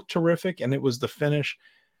Ushigoroshi looked terrific, and it was the finish.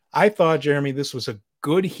 I thought, Jeremy, this was a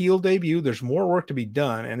good heel debut. There's more work to be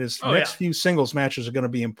done, and his next few singles matches are going to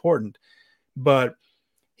be important. but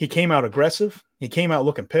he came out aggressive. He came out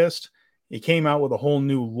looking pissed. He came out with a whole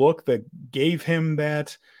new look that gave him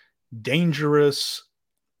that dangerous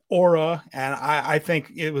aura. And I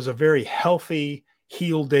think it was a very healthy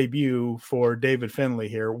heel debut for David Finlay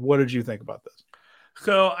here. What did you think about this?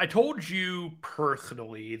 So I told you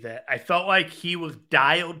personally that I felt like he was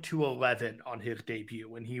dialed to 11 on his debut.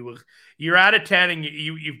 When you're at a 10 and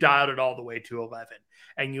you've dialed it all the way to 11.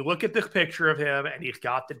 And you look at this picture of him and he's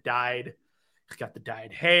got the dyed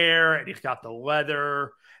hair and he's got the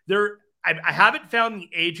leather. I haven't found the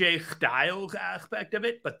AJ Styles aspect of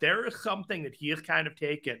it, but there is something that he has kind of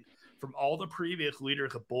taken from all the previous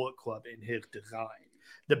leaders of Bullet Club in his design.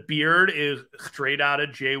 The beard is straight out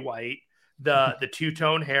of Jay White. The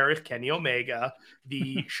two-tone hair is Kenny Omega.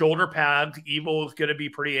 The shoulder pads, Evil is going to be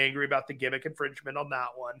pretty angry about the gimmick infringement on that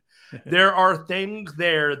one. There are things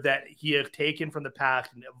there that he has taken from the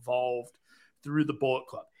past and evolved through the Bullet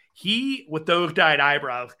Club. He, with those dyed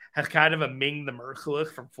eyebrows, has kind of a Ming the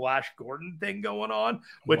Merciless from Flash Gordon thing going on,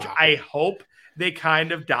 which I hope they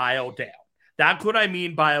kind of dial down. That's what I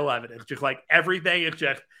mean by 11. It's just like everything is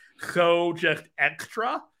just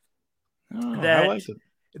extra. I like it.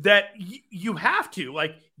 That you have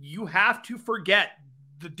to forget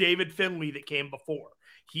the David Finlay that came before.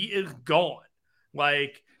 He is gone.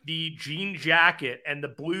 Like the jean jacket and the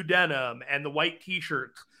blue denim and the white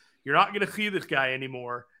t-shirts. You're not going to see this guy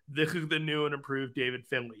anymore. This is the new and improved David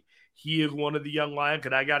Finlay. He is one of the young lions,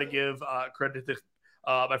 and I got to give credit to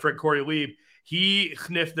my friend Corey Lieb. He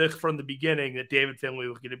sniffed this from the beginning that David Finlay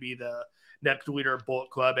was going to be the next leader of Bullet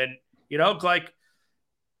Club. And, it's like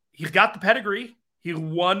he's got the pedigree. He's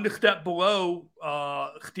one step below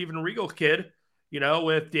Steven Regal's kid,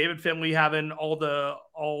 with David Finlay having all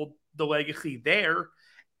the legacy there.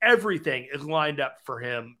 Everything is lined up for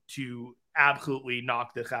him to absolutely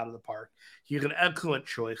knock this out of the park. He's an excellent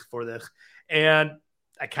choice for this. And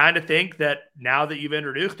I kind of think that now that you've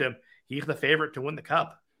introduced him, he's the favorite to win the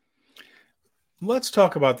cup. Let's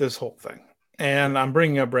talk about this whole thing. And I'm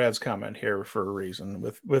bringing up Brad's comment here for a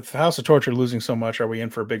reason. With House of Torture losing so much, are we in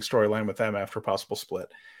for a big storyline with them after a possible split?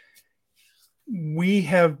 We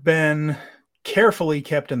have been carefully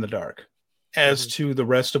kept in the dark as to the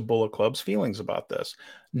rest of Bullet Club's feelings about this.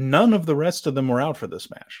 None of the rest of them were out for this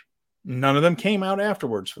match. None of them came out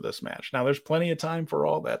afterwards for this match. Now, there's plenty of time for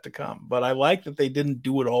all that to come, but I like that they didn't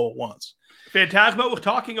do it all at once. Phantasmo was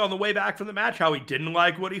talking on the way back from the match how he didn't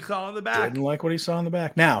like what he saw in the back. Didn't like what he saw in the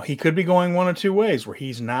back. Now, he could be going one of two ways, where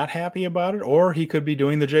he's not happy about it, or he could be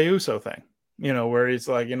doing the Jey Uso thing, where he's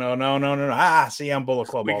like, no. See, I'm Bullet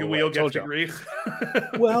Club all the way. Wheel gets agreed.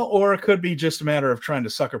 Well, or it could be just a matter of trying to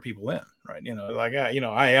sucker people in, right?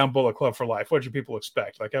 I am Bullet Club for life. What do people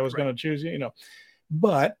expect? Like I was going to choose you,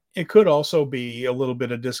 But it could also be a little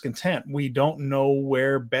bit of discontent. We don't know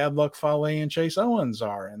where Bad Luck Fale and Chase Owens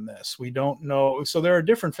are in this. We don't know. So there are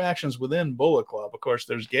different factions within Bullet Club. Of course,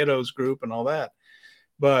 there's Ghetto's group and all that.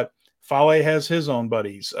 But Fale has his own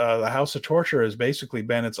buddies. The House of Torture has basically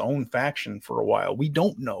been its own faction for a while. We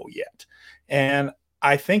don't know yet. And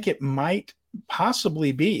I think it might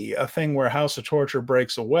possibly be a thing where House of Torture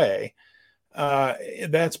breaks away.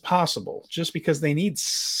 That's possible, just because they need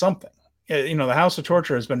something. The House of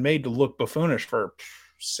Torture has been made to look buffoonish for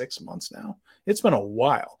 6 months now. It's been a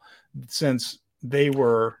while since they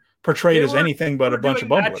were portrayed as anything but a bunch of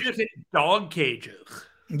bumblers. Matches in dog cages.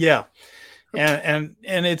 Yeah. And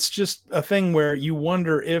it's just a thing where you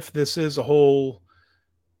wonder if this is a whole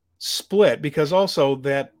split, because also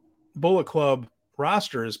that Bullet Club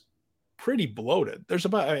roster is pretty bloated. There's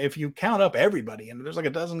about, if you count up everybody, and there's like a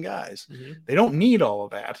dozen guys. They don't need all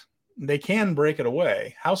of that. They can break it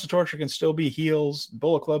away. House of Torture can still be heels.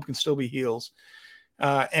 Bullet Club can still be heels.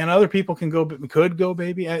 And other people could go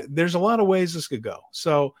baby. There's a lot of ways this could go.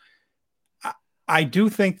 So I do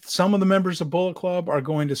think some of the members of Bullet Club are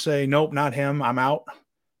going to say, nope, not him, I'm out.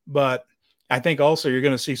 But I think also you're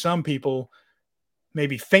going to see some people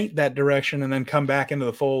maybe faint that direction and then come back into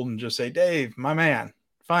the fold and just say, Dave, my man,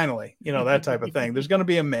 finally, that type of thing. There's going to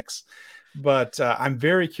be a mix. But I'm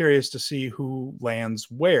very curious to see who lands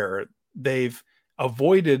where. They've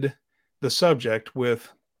avoided the subject with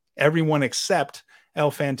everyone except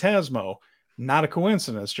El Phantasmo. Not a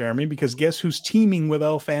coincidence, Jeremy, because guess who's teaming with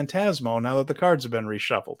El Phantasmo now that the cards have been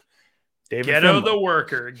reshuffled? David Ghetto Finlay. The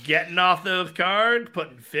Worker, getting off those cards,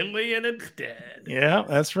 putting Finlay in instead. Yeah,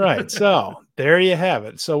 that's right. So there you have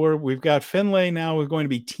it. So we've got Finlay now. We're going to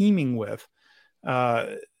be teaming with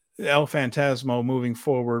El Phantasmo moving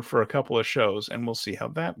forward for a couple of shows, and we'll see how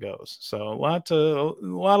that goes. So a lot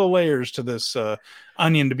of layers to this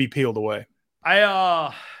onion to be peeled away.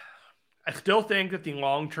 I still think that the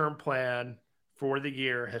long-term plan for the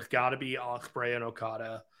year has got to be Ospreay and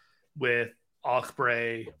Okada, with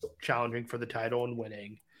Ospreay challenging for the title and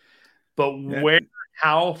winning. But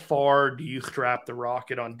how far do you strap the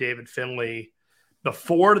rocket on David Finlay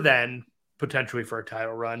before then, potentially for a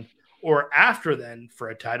title run, or after then for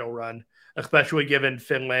a title run, especially given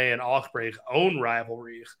Finlay and Ospreay's own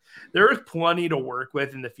rivalries? There is plenty to work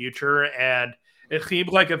with in the future, and it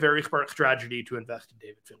seems like a very smart strategy to invest in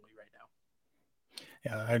David Finlay right now.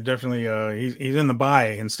 Yeah, I definitely he's in the buy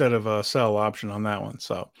instead of a sell option on that one.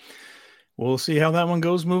 So we'll see how that one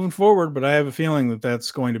goes moving forward. But I have a feeling that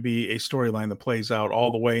that's going to be a storyline that plays out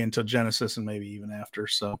all the way into Genesis and maybe even after.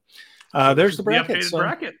 So there's the bracket.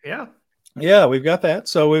 Bracket. Yeah. Yeah, we've got that.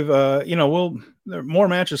 So we've, there are more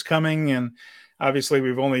matches coming, and obviously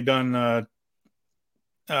we've only done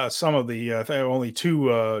some of the, only two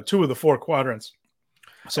of the four quadrants.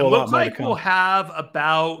 So it looks like we'll have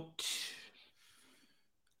about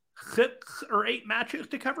 6 or 8 matches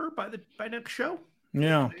to cover by next show.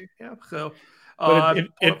 Yeah. Yeah. So, but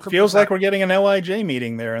it feels like we're getting an LIJ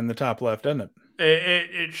meeting there in the top left, doesn't it?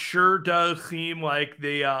 It sure does seem like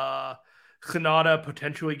the SANADA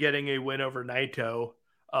potentially getting a win over Naito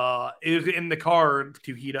is in the cards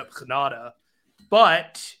to heat up SANADA,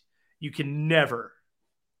 but you can never,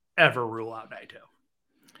 ever rule out Naito.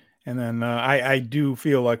 And then I do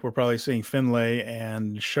feel like we're probably seeing Finlay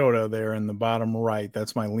and Shota there in the bottom right.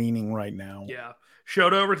 That's my leaning right now. Yeah.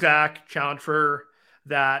 Shota over Zach, challenge for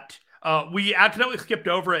that. We accidentally skipped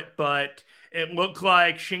over it, but it looked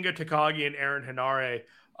like Shingo Takagi and Aaron Henare.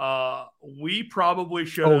 We probably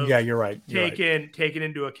should have you're right. taken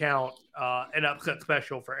into account an upset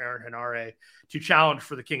special for Aaron Henare to challenge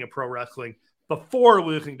for the King of Pro Wrestling before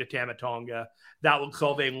losing to Tama Tonga. That would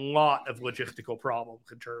solve a lot of logistical problems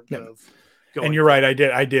in terms of going. And you're right.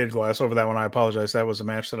 I did gloss over that one. I apologize. That was a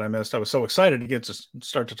match that I missed. I was so excited to get to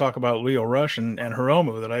start to talk about Lio Rush and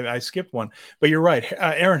Hiromu that I skipped one. But you're right.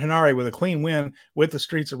 Aaron Henare with a clean win with the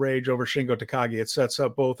Streets of Rage over Shingo Takagi. It sets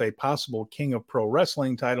up both a possible King of Pro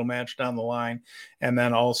Wrestling title match down the line, and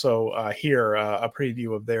then also here a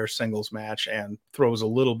preview of their singles match, and throws a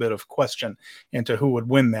little bit of question into who would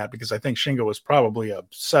win that, because I think Shingo was probably a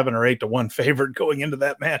 7 or 8 to 1 favorite going into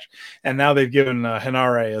that match, and now they've given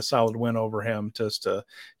Henare a solid win over him just to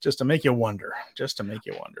make you wonder.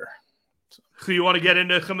 So you want to get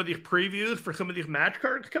into some of these previews for some of these match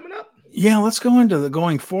cards coming up? Yeah, let's go into the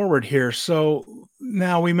going forward here. So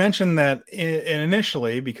now we mentioned that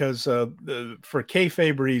initially, because for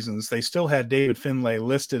kayfabe reasons, they still had David Finlay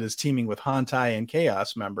listed as teaming with Hantai and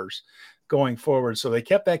Chaos members going forward. So they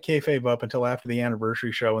kept that kayfabe up until after the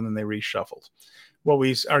Anniversary Show, and then they reshuffled. What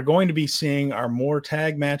we are going to be seeing are more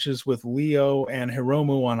tag matches with Leo and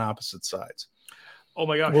Hiromu on opposite sides. Oh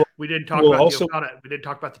my gosh, we didn't talk about the Okada. We didn't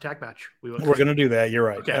talk about the tag match. We're going to do that. You're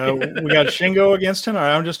right. Okay. We got Shingo against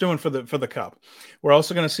Henare. I'm just doing for the cup. We're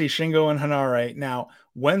also going to see Shingo and Henare now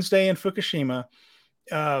Wednesday in Fukushima.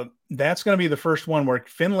 That's going to be the first one where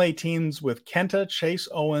Finlay teams with Kenta, Chase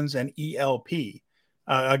Owens, and ELP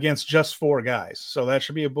against just 4 guys. So that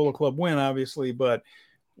should be a Bullet Club win, obviously, but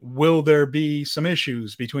will there be some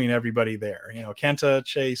issues between everybody there? Kenta,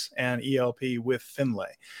 Chase, and ELP with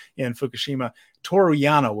Finlay in Fukushima. Toru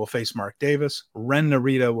Yano will face Mark Davis. Ren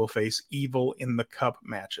Narita will face Evil in the Cup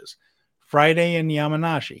matches. Friday in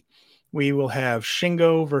Yamanashi, we will have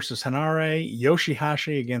Shingo versus Henare,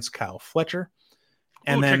 YOSHI-HASHI against Kyle Fletcher.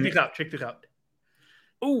 And then check this out.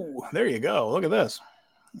 Oh, there you go. Look at this.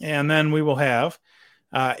 And then we will have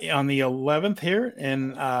on the 11th here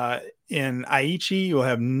in Aichi, you'll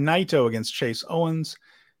have Naito against Chase Owens,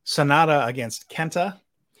 SANADA against Kenta,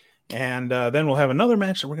 and then we'll have another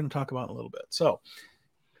match that we're going to talk about in a little bit. So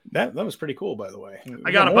that was pretty cool, by the way.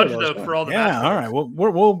 I got a bunch of those for all the matches. All right. Well,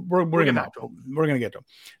 we're going to get to them.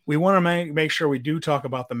 We want to make sure we do talk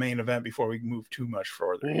about the main event before we move too much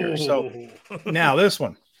further here. So now this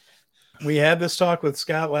one, we had this talk with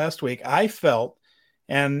Scott last week. I felt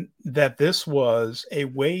and that this was a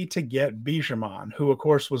way to get Bishamon, who, of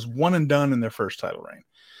course, was one and done in their first title reign,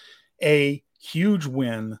 a huge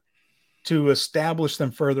win to establish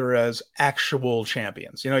them further as actual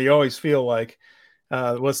champions. You always feel like,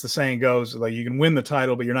 what's the saying goes, like you can win the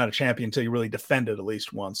title, but you're not a champion until you really defend it at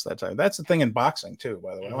least once that time. That's the thing in boxing, too,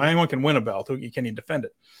 by the way. Anyone can win a belt. Can you defend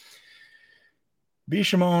it?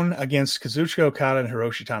 Bishamon against Kazuchika Okada and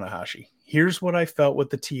Hiroshi Tanahashi. Here's what I felt with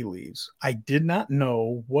the tea leaves. I did not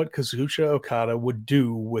know what Kazuchika Okada would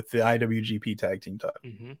do with the IWGP Tag Team title.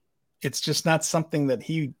 Mm-hmm. It's just not something that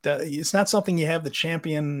he does. It's not something you have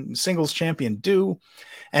the singles champion do.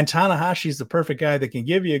 And Tanahashi's the perfect guy that can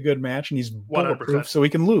give you a good match, and he's bulletproof, so he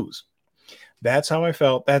can lose. That's how I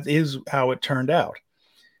felt. That is how it turned out.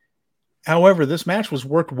 However, this match was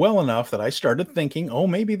worked well enough that I started thinking, oh,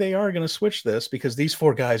 maybe they are going to switch this because these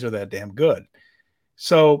 4 guys are that damn good.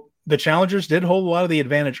 So the challengers did hold a lot of the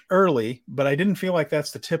advantage early, but I didn't feel like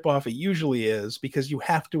that's the tip off it usually is, because you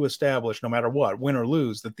have to establish, no matter what, win or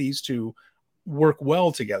lose, that these two work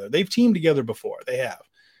well together. They've teamed together before. They have.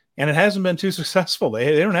 And it hasn't been too successful.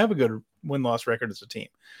 They don't have a good win-loss record as a team.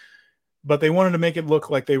 But they wanted to make it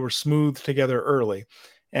look like they were smooth together early.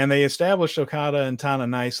 And they established Okada and Tana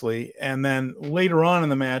nicely. And then later on in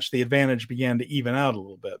the match, the advantage began to even out a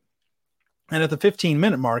little bit. And at the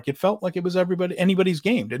 15-minute mark, it felt like it was anybody's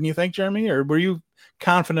game. Didn't you think, Jeremy? Or were you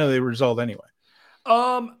confident of the result anyway?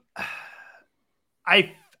 I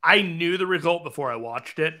knew the result before I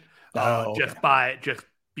watched it, just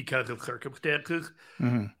because of circumstances.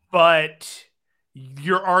 Mm-hmm. But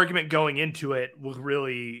your argument going into it was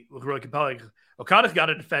really compelling. Okada's got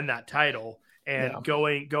to defend that title, and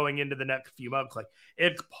going into the next few months, like,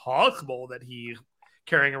 it's possible that he's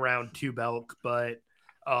carrying around 2 belts, but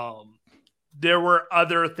there were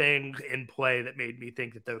other things in play that made me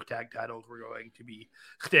think that those tag titles were going to be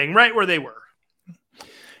staying right where they were.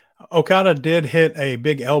 Okada did hit a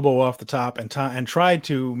big elbow off the top and tried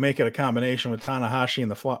to make it a combination with Tanahashi in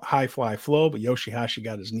the high fly flow, but YOSHI-HASHI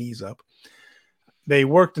got his knees up. They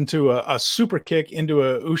worked into a super kick into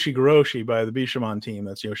a Ushigoroshi by the Bishamon team.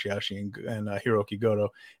 That's YOSHI-HASHI and Hirooki Goto.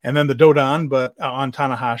 And then the Dodan on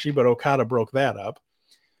Tanahashi, but Okada broke that up.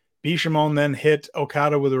 Bishamon then hit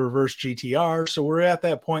Okada with a reverse GTR. So we're at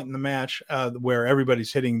that point in the match where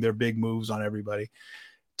everybody's hitting their big moves on everybody.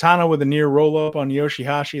 Tana with a near roll-up on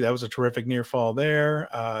YOSHI-HASHI. That was a terrific near fall there.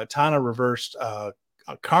 Tana reversed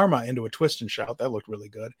Karma into a twist and shout. That looked really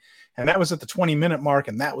good. And that was at the 20-minute mark,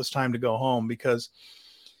 and that was time to go home, because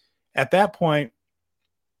at that point,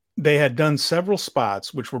 they had done several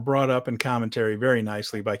spots, which were brought up in commentary very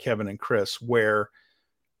nicely by Kevin and Chris, where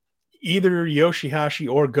either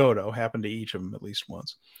YOSHI-HASHI or Goto, happened to each of them at least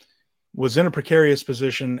once, was in a precarious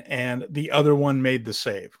position, and the other one made the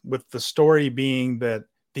save, with the story being that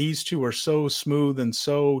these two are so smooth and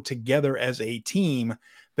so together as a team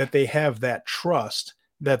that they have that trust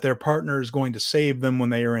that their partner is going to save them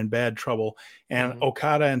when they are in bad trouble. And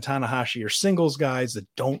Okada and Tanahashi are singles guys that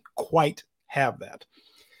don't quite have that.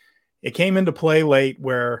 It came into play late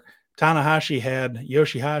where Tanahashi had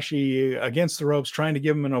YOSHI-HASHI against the ropes trying to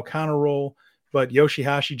give him an Okada roll, but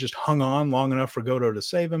YOSHI-HASHI just hung on long enough for Goto to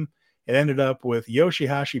save him. It ended up with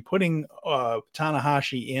YOSHI-HASHI putting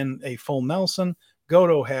Tanahashi in a full Nelson.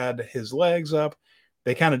 Goto had his legs up.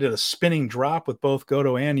 They kind of did a spinning drop with both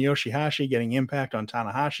Goto and YOSHI-HASHI getting impact on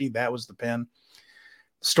Tanahashi. That was the pin.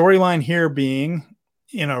 Storyline here being,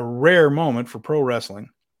 in a rare moment for pro wrestling,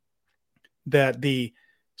 that the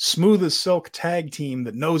smooth as silk tag team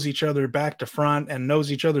that knows each other back to front and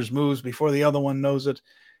knows each other's moves before the other one knows it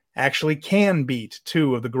actually can beat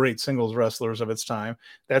 2 of the great singles wrestlers of its time.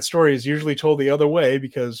 That story is usually told the other way,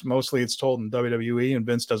 because mostly it's told in WWE, and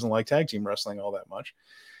Vince doesn't like tag team wrestling all that much.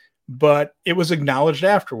 But it was acknowledged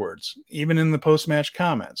afterwards, even in the post-match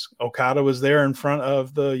comments. Okada was there in front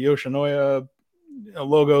of the Yoshinoya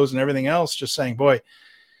logos and everything else, just saying, boy,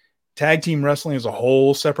 tag team wrestling is a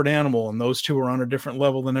whole separate animal, and those two are on a different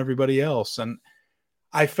level than everybody else. And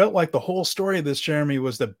I felt like the whole story of this, Jeremy,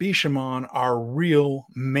 was that Bishamon are real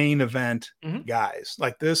main event guys.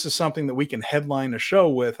 Like, this is something that we can headline a show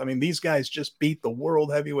with. I mean, these guys just beat the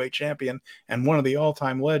world heavyweight champion and one of the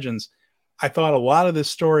all-time legends. I thought a lot of this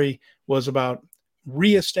story was about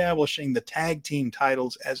reestablishing the tag team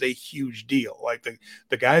titles as a huge deal. Like,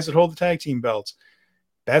 the guys that hold the tag team belts,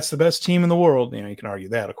 that's the best team in the world. You know, you can argue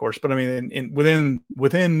that, of course, but I mean,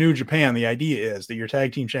 within New Japan, the idea is that your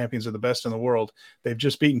tag team champions are the best in the world. They've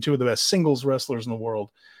just beaten 2 of the best singles wrestlers in the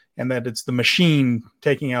world, and that it's the machine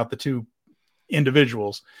taking out the 2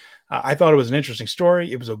 individuals. I thought it was an interesting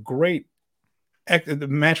story. It was a great, the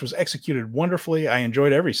match was executed wonderfully. I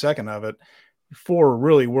enjoyed every second of it. 4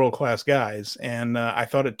 really world-class guys, and I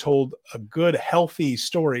thought it told a good, healthy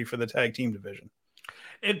story for the tag team division.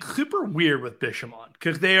 It's super weird with Bishamon,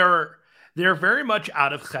 because they're very much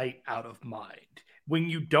out of sight, out of mind. When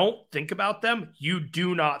you don't think about them, you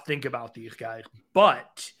do not think about these guys.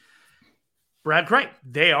 But Brad's right.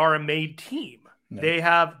 They are a made team. No.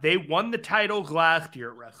 They won the titles last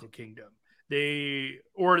year at Wrestle Kingdom. They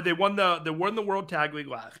won the World Tag League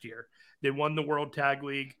last year. They won the World Tag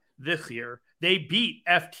League this year. They beat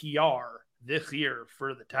FTR this year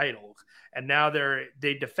for the titles. And now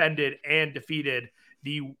they defended and defeated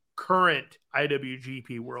the current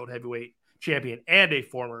IWGP World Heavyweight Champion and a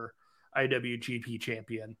former IWGP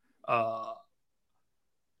Champion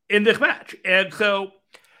in this match. And so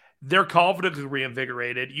their confidence is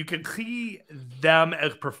reinvigorated. You can see them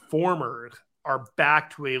as performers are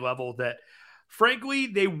back to a level that, frankly,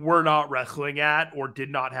 they were not wrestling at or did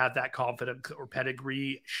not have that confidence or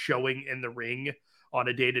pedigree showing in the ring on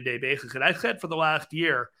a day-to-day basis. And I said for the last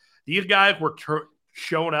year, these guys were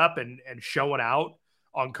showing up and showing out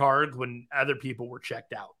on cards when other people were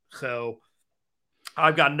checked out. So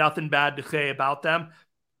I've got nothing bad to say about them.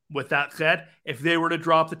 With that said, if they were to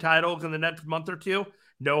drop the titles in the next month or two,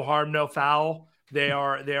 no harm, no foul. They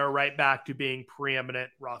are right back to being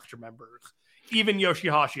preeminent roster members. Even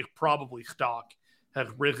YOSHI-HASHI's probably stock has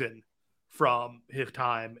risen from his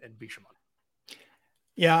time in Bishamon.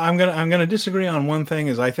 Yeah, I'm gonna disagree on one thing.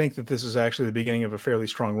 Is I think that this is actually the beginning of a fairly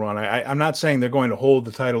strong run. I'm not saying they're going to hold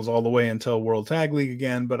the titles all the way until World Tag League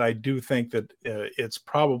again, but I do think that it's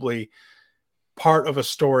probably part of a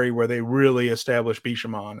story where they really establish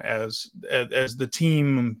Bishamon as the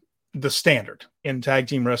team, the standard in tag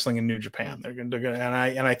team wrestling in New Japan. They're gonna,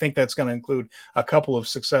 and I think that's going to include a couple of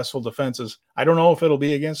successful defenses. I don't know if it'll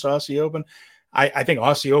be against Aussie Open. I think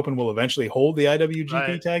Aussie Open will eventually hold the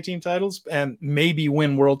IWGP tag team titles and maybe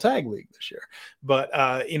win World Tag League this year. But,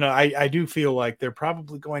 I do feel like they're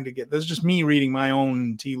probably going to get, this is just me reading my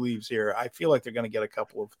own tea leaves here. I feel like they're going to get a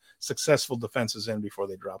couple of successful defenses in before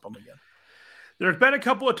they drop them again. There's been a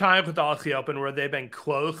couple of times with Aussie Open where they've been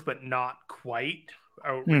close, but not quite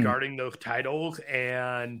regarding those titles.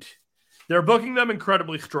 And they're booking them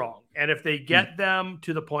incredibly strong. And if they get them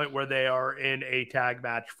to the point where they are in a tag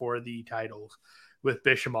match for the titles with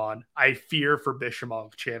Bishamon, I fear for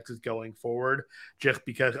Bishamon's chances going forward, just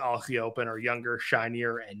because Aussie Open are younger,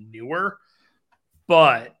 shinier, and newer.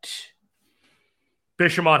 But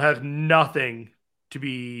Bishamon has nothing to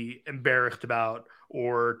be embarrassed about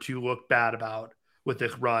or to look bad about with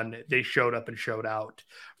this run. They showed up and showed out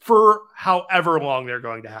for however long they're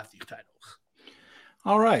going to have these titles.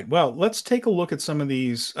 All right. Well, let's take a look at some of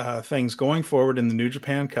these things going forward in the New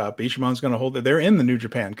Japan Cup. Bishamon's going to hold it. They're in the New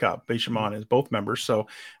Japan Cup. Bishamon is both members. So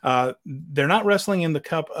they're not wrestling in the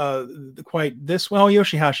Cup quite this well.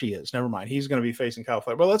 YOSHI-HASHI is. Never mind. He's going to be facing Kyle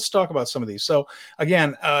Fletcher. Well, let's talk about some of these. So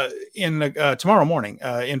again, tomorrow morning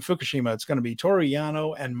in Fukushima, it's going to be Toru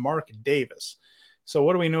Yano and Mark Davis. So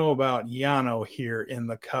what do we know about Yano here in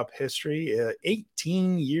the Cup history?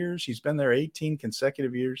 18 years. He's been there 18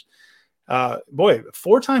 consecutive years.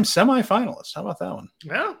 Four-time semifinalist. How about that one?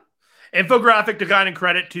 Yeah. Infographic design and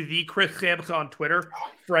credit to the Chris Sampson on Twitter,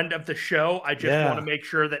 friend of the show. I just want to make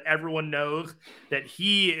sure that everyone knows that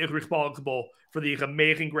he is responsible for these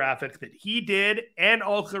amazing graphics that he did and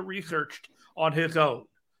also researched on his own.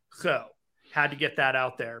 So had to get that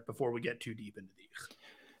out there before we get too deep into these.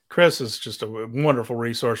 Chris is just a wonderful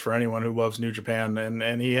resource for anyone who loves New Japan,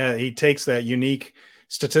 and he takes that unique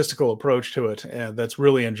statistical approach to it that's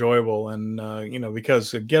really enjoyable, and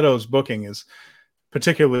because Ghetto's booking is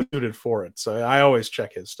particularly suited for it, so I always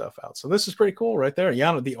check his stuff out. So this is pretty cool right there.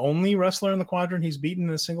 Yano, the only wrestler in the quadrant he's beaten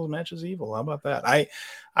in a singles match is Evil. How about that?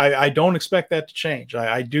 I don't expect that to change.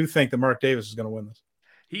 I do think that Mark Davis is going to win this.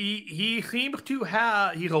 He seems to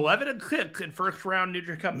have, he's 11-6 in first round New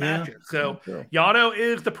Japan Cup matches. So Yano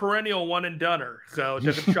is the perennial one and doneer. So it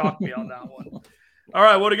doesn't shock me on that one. All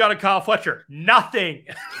right, what do we got at Kyle Fletcher? Nothing.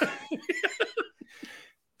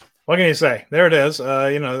 What can you say? There it is.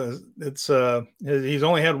 It's he's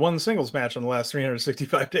only had one singles match in the last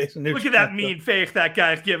 365 days. Look at that mean face that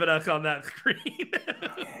guy's giving us on that screen.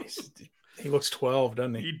 He looks 12,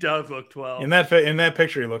 doesn't he? He does look 12. In that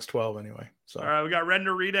picture, he looks 12 anyway. So all right, we got Ren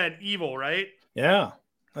Narita and Evil, right? Yeah.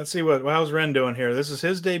 Let's see how's Ren doing here. This is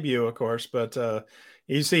his debut, of course, but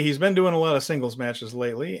you see he's been doing a lot of singles matches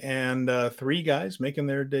lately, and 3 guys making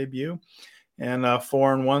their debut, and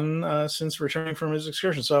 4-1 since returning from his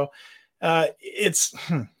excursion. So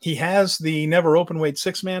he has the never openweight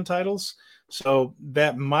 6-man titles, so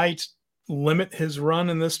that might limit his run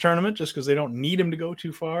in this tournament just because they don't need him to go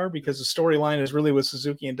too far, because the storyline is really with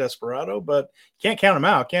Suzuki and Desperado, but you can't count him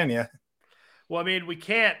out, can you? Well, I mean, we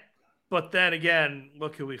can't, but then again,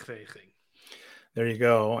 look who he's facing. There you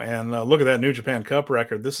go. And look at that New Japan Cup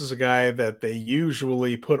record. This is a guy that they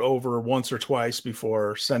usually put over once or twice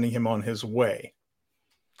before sending him on his way.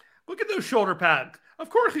 Look at those shoulder pads. Of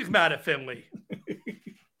course he's mad at Finlay.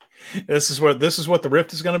 This is what the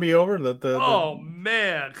rift is going to be over.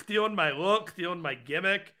 Man, stealing my look, stealing my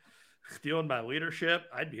gimmick, stealing my leadership.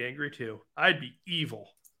 I'd be angry too. I'd be evil.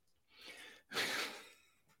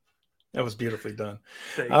 That was beautifully done.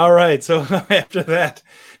 All right. So after that,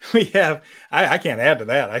 we have, I can't add to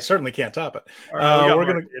that. I certainly can't top it. Right,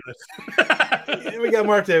 we got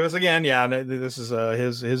Mark Davis again. Yeah, this is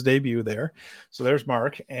his debut there. So there's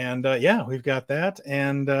Mark, and we've got that.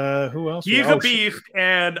 And who else? He's a beast,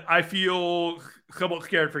 and I feel somewhat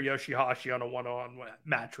scared for YOSHI-HASHI on a one-on-one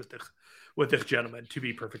match with this gentleman. To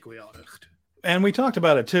be perfectly honest. And we talked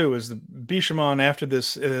about it too, is the Bishamon after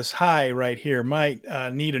this high right here might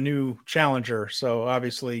need a new challenger. So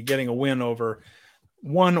obviously getting a win over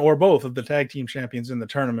one or both of the tag team champions in the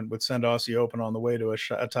tournament would send Aussie Open on the way to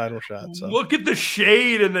a title shot. So look at the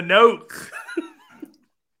shade in the notes.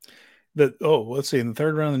 Let's see. In the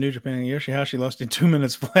third round of the New Japan, YOSHI-HASHI lost in 2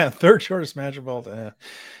 minutes flat. Third shortest match of all time.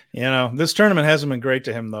 This tournament hasn't been great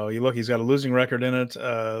to him, though. You look, he's got a losing record in it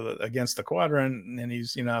against the Quadrant, and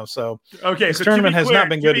he's, so okay. This tournament has not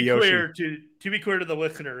been good to Yoshi. To be clear to the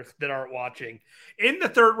listeners that aren't watching, in the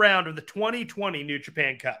third round of the 2020 New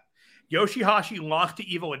Japan Cup, YOSHI-HASHI lost to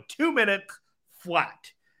Evil in 2 minutes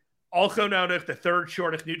flat, also known as the third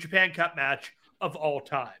shortest New Japan Cup match of all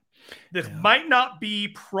time. This might not be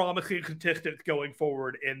promising statistics going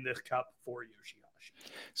forward in this cup for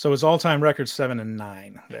YOSHI-HASHI. So his all-time record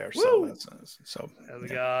 7-9 there. Woo! So and we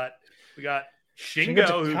got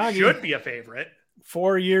Shingo, who should be a favorite.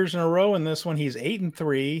 4 years in a row in this one. He's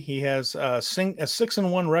 8-3. He has a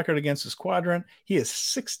 6-1 record against his Quadrant. He is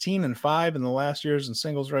 16-5 in the last years in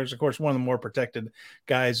singles records. Of course, one of the more protected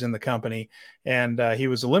guys in the company. And he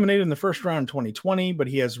was eliminated in the first round in 2020, but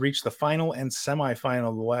he has reached the final and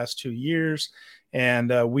semifinal the last 2 years.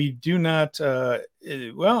 And we do not. I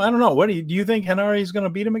don't know. What do you think? Henare is going to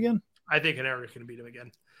beat him again? I think Henare is going to beat him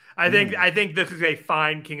again. I think this is a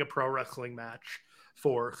fine King of Pro Wrestling match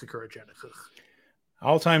for Sakura Genesis.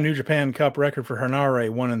 All-time New Japan Cup record for Henare,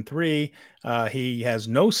 1-3. He has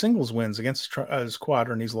no singles wins against his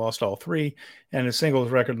Quadrant. He's lost all three. And his singles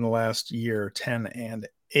record in the last year, 10-8.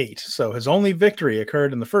 So his only victory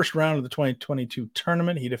occurred in the first round of the 2022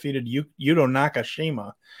 tournament. He defeated Yuto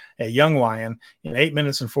Nakashima, a young lion, in 8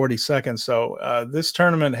 minutes and 40 seconds. So this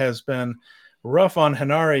tournament has been rough on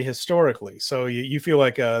Henare historically. So you feel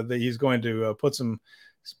like that he's going to put some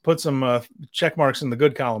check marks in the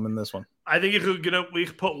good column in this one. I think if we're going to at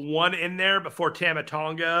least put one in there before Tama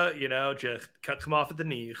Tonga, just cuts him off at the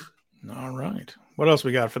knees. All right. What else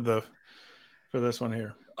we got for this one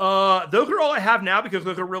here? Those are all I have now because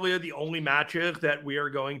those are really the only matches that we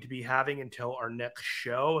are going to be having until our next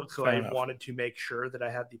show. And so I wanted to make sure that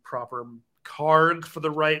I had the proper cards for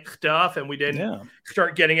the right stuff, and we didn't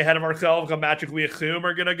start getting ahead of ourselves on matches we assume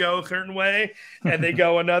are going to go a certain way, and they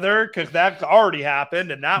go another, because that's already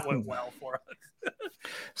happened, and that went well for us.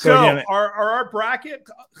 So are our brackets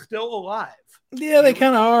still alive? Yeah, they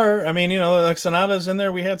kind of are. I mean, like SANADA's in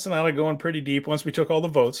there. We had SANADA going pretty deep once we took all the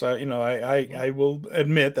votes. I will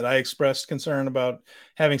admit that I expressed concern about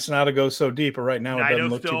having SANADA go so deep, but right now it doesn't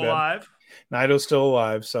look too bad. Alive. Naito's still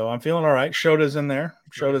alive, so I'm feeling all right. Shota's in there.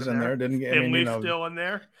 Finley's still in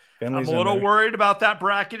there. I'm a little worried about that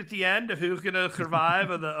bracket at the end of who's going to survive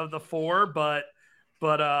of the four, but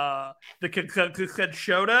the consensus said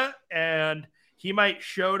Shota, and he might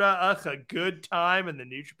Shota us a good time in the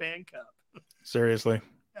New Japan Cup. Seriously.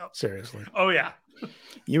 Oh yeah.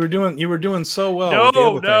 You were doing so well.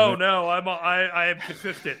 No. I am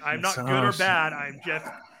consistent. I'm not good or bad. I'm just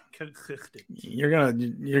consistent. You're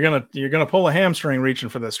gonna pull a hamstring reaching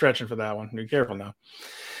for stretching for that one. Be careful now.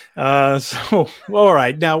 All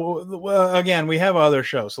right. Now, again, we have other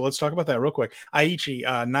shows, so let's talk about that real quick. Aichi,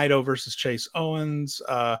 Naito versus Chase Owens.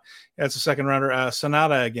 That's a second rounder.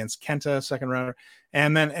 SANADA against Kenta, second rounder.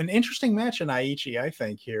 And then an interesting match in Aichi, I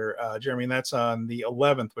think, here, Jeremy, and that's on the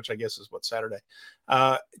 11th, which I guess is Saturday.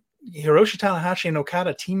 Hiroshi Tanahashi and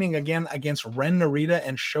Okada teaming again against Ren Narita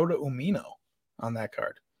and Shota Umino on that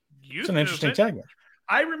card. It's an interesting tag match.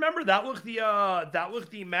 I remember that was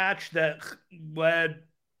the match that led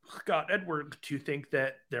Scott Edwards to think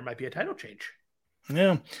that there might be a title change.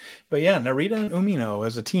 Yeah, but Narita and Umino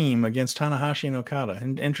as a team against Tanahashi and Okada.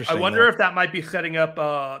 Interesting. I wonder if that might be setting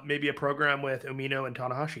up maybe a program with Umino and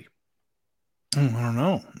Tanahashi. I don't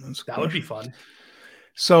know. That would be fun.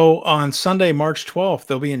 So on Sunday, March 12th,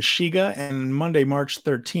 they'll be in Shiga, and Monday, March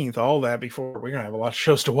 13th, all that before we're going to have a lot of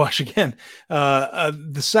shows to watch again.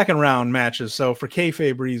 The second round matches. So for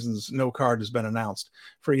kayfabe reasons, no card has been announced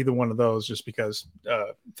for either one of those, just because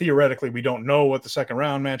theoretically we don't know what the second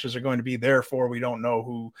round matches are going to be. Therefore, we don't know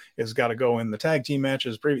who has got to go in the tag team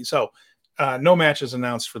matches. So no matches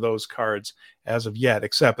announced for those cards as of yet,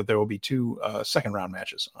 except that there will be two second round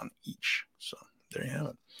matches on each. So there you have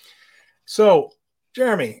it. So,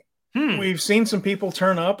 Jeremy, we've seen some people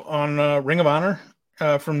turn up on Ring of Honor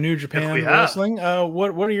from New Japan Wrestling.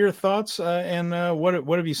 What are your thoughts? And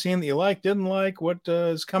what have you seen that you like, didn't like? What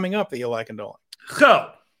is coming up that you like and don't like? So,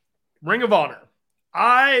 Ring of Honor.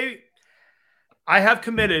 I have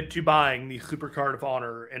committed to buying the Supercard of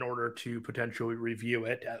Honor in order to potentially review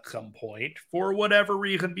it at some point for whatever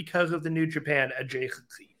reason because of the New Japan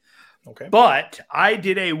adjacency. Okay. But I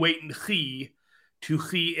did a wait and see to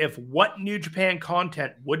see if what New Japan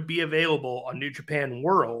content would be available on New Japan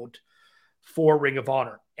World for Ring of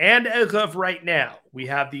Honor. And as of right now, we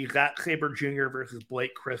have the Zack Sabre Jr. versus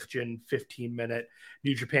Blake Christian 15-minute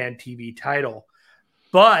New Japan TV title.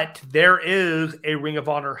 But there is a Ring of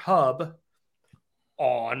Honor hub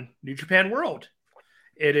on New Japan World.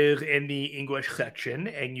 It is in the English section,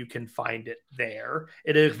 and you can find it there.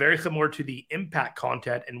 It is very similar to the Impact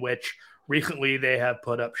content, in which recently they have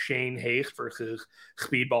put up Shane Hayes versus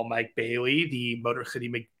Speedball Mike Bailey, the Motor City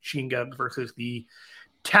Machine Guns versus the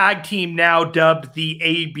tag team now dubbed the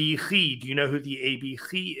ABC. Do you know who the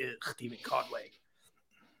ABC is, Stephen Conway?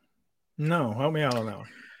 No, help me out on that one.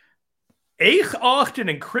 Ace Austin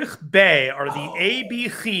and Chris Bay are the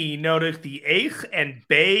ABC, known as the Ace and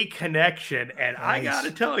Bay Connection. And nice. I got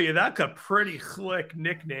to tell you, that's a pretty slick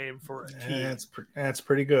nickname for a team. That's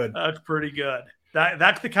pretty good. That's pretty good.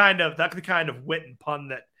 That's the kind of wit and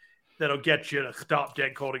pun that'll get you to stop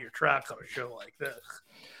dead cold in your tracks on a show like this.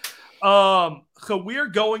 So we're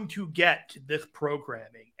going to get this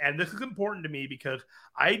programming, and this is important to me because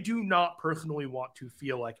I do not personally want to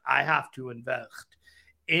feel like I have to invest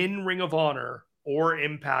in Ring of Honor or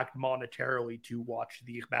Impact monetarily to watch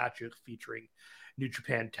these matches featuring New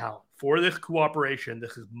Japan talent. For this cooperation,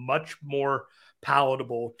 this is much more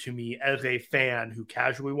palatable to me as a fan who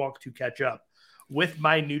casually wants to catch up with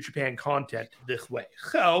my New Japan content this way.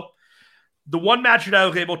 So the one match that I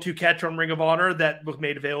was able to catch on Ring of Honor that was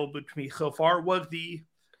made available to me so far was the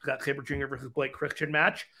Zack Sabre Jr. versus Blake Christian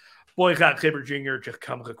match. Boy, Zack Sabre Jr. just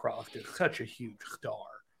comes across as such a huge star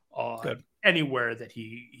on anywhere that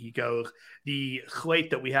he goes. The slate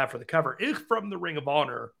that we have for the cover is from the Ring of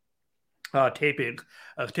Honor taping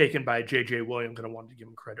taken by J.J. Williams, and I wanted to give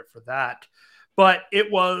him credit for that. But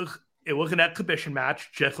it was an exhibition match,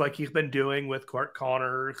 just like he's been doing with Clark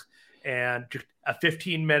Connors, and just a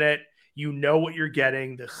 15-minute, you know what you're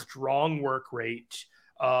getting, the strong work rate.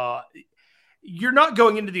 You're not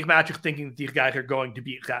going into these matches thinking that these guys are going to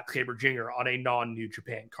beat Zack Sabre Jr. on a non-New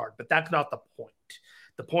Japan card, but that's not the point.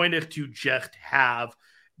 The point is to just have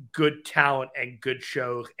good talent and good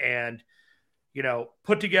shows and,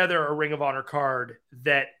 put together a Ring of Honor card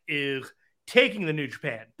that is taking the New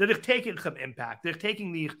Japan, that is taking some Impact, that is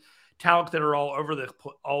taking these talents that are all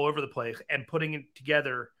over the place and putting it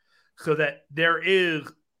together so that there is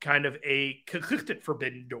kind of a consistent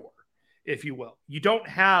forbidden door, if you will. You don't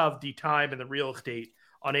have the time and the real estate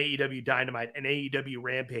on AEW Dynamite and AEW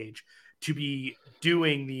Rampage to be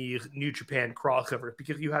doing these New Japan crossovers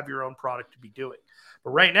because you have your own product to be doing.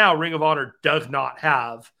 But right now, Ring of Honor does not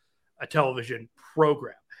have a television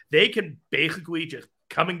program. They can basically just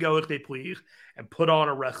come and go as they please and put on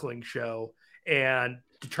a wrestling show and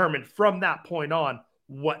determine from that point on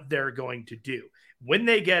what they're going to do. When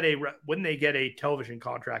they get a television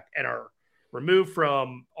contract and are removed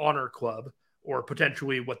from Honor Club or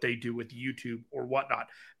potentially what they do with YouTube or whatnot,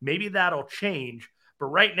 maybe that'll change. But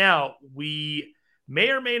right now, we may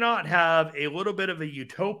or may not have a little bit of a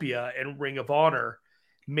utopia in Ring of Honor,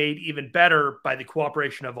 made even better by the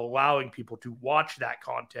cooperation of allowing people to watch that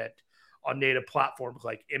content on native platforms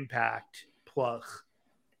like Impact Plus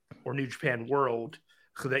or New Japan World,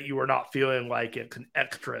 so that you are not feeling like it's an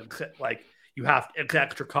extra, like it's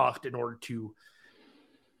extra cost in order to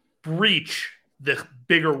breach this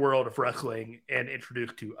bigger world of wrestling and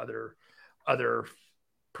introduce to other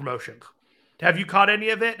promotions. Have you caught any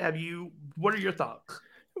of it? What are your thoughts?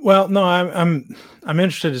 Well, no, I'm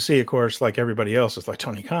interested to see, of course, like everybody else, is like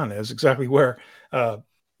Tony Khan is, exactly where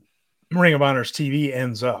Ring of Honor's TV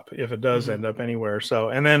ends up, if it does end up anywhere. So,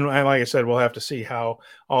 and then, like I said, we'll have to see how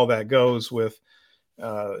all that goes with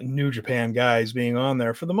New Japan guys being on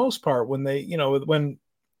there. For the most part, when they, when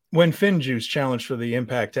Finjuice challenged for the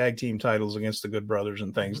Impact Tag Team titles against the Good Brothers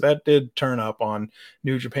and things, that did turn up on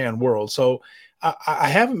New Japan World. So I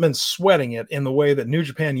haven't been sweating it in the way that New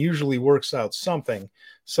Japan usually works out something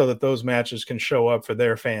so that those matches can show up for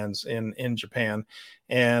their fans in Japan.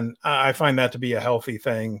 And I find that to be a healthy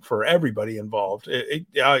thing for everybody involved.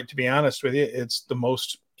 To be honest with you, it's the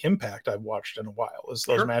most Impact I've watched in a while, is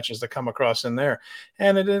those matches that come across in there.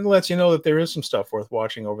 And it lets you know that there is some stuff worth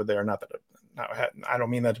watching over there. Not that I don't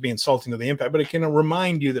mean that to be insulting to the Impact, but it can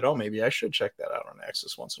remind you that, oh, maybe I should check that out on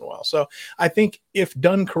Access once in a while. So I think if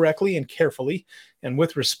done correctly and carefully and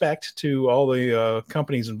with respect to all the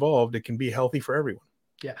companies involved, it can be healthy for everyone.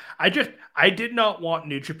 Yeah, I did not want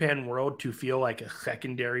New Japan World to feel like a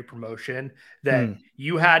secondary promotion that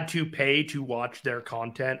you had to pay to watch their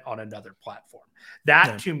content on another platform.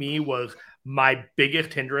 That to me was my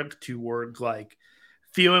biggest hindrance towards like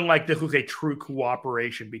feeling like this was a true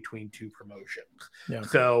cooperation between two promotions. Yeah.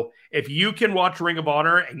 So if you can watch Ring of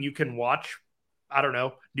Honor and you can watch, I don't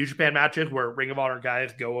know, New Japan matches where Ring of Honor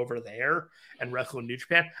guys go over there and wrestle in New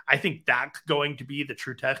Japan, I think that's going to be the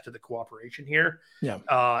true test of the cooperation here. Yeah.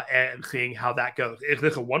 And seeing how that goes. Is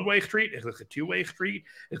this a one-way street? Is this a two-way street?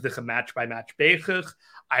 Is this a match-by-match basis?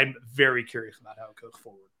 I'm very curious about how it goes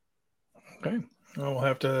forward. Okay. Well, we'll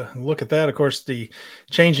have to look at that. Of course, the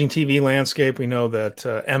changing TV landscape, we know that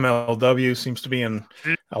MLW seems to be in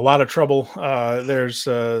a lot of trouble. There's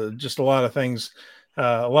just a lot of things,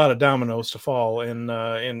 a lot of dominoes to fall in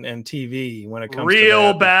TV when it comes to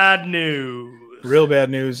real bad news. Real bad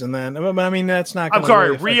news. And then, I mean, that's not I'm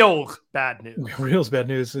sorry, real bad news. Real bad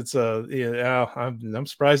news. It's I'm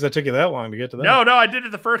surprised that took you that long to get to that. No, I did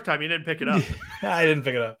it the first time. You didn't pick it up. I didn't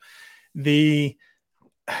pick it up.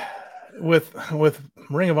 With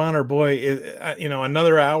Ring of Honor, boy,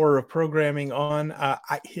 another hour of programming on.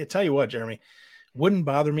 I tell you what, Jeremy, wouldn't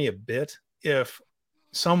bother me a bit if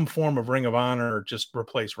some form of Ring of Honor just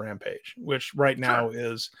replaced Rampage, which right now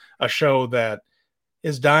is a show that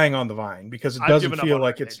is dying on the vine because it doesn't feel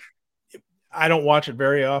like it's. I don't watch it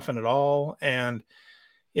very often at all, and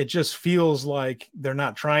it just feels like they're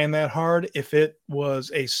not trying that hard. If it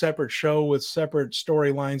was a separate show with separate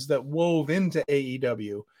storylines that wove into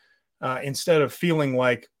AEW. Instead of feeling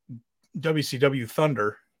like WCW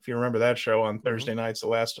Thunder, if you remember that show on Thursday nights that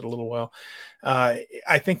lasted a little while, I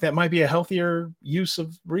think that might be a healthier use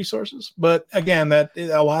of resources. But again, that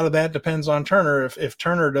a lot of that depends on Turner. If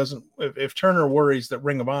Turner worries that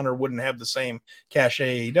Ring of Honor wouldn't have the same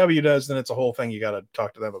cachet AEW does, then it's a whole thing you got to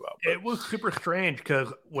talk to them about. But it was super strange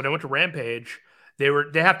because when I went to Rampage, they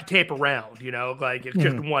have to tape around, like it's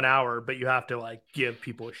just 1 hour, but you have to like give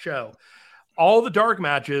people a show. All the dark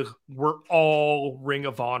matches were all Ring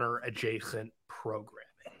of Honor adjacent programming.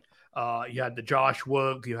 You had the Josh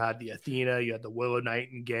Wood, you had the Athena, you had the Willow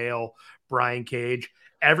Nightingale, Brian Cage.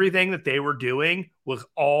 Everything that they were doing was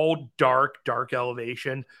all dark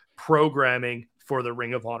elevation programming for the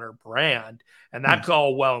Ring of Honor brand. And that's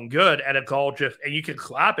all well and good. And it's all just, and you can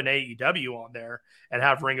slap an AEW on there and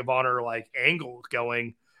have Ring of Honor like angles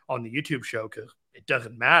going on the YouTube show because it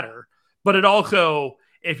doesn't matter. But it also,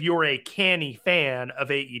 if you're a canny fan of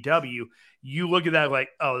AEW, you look at that like,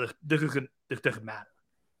 oh, this doesn't matter.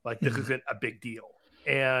 Like, this isn't a big deal.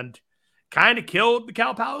 And kind of killed the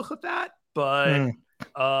Cow Palace with that. But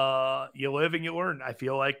you live and you learn. I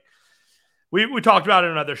feel like we talked about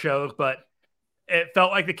it in other shows, but it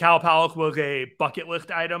felt like the Cow Palace was a bucket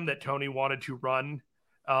list item that Tony wanted to run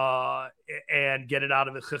and get it out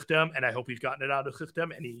of the system. And I hope he's gotten it out of the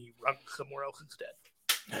system and he runs somewhere else instead.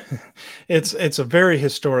 It's a very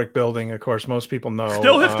historic building. Of course, most people know.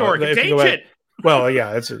 Still historic. It's ancient. Well,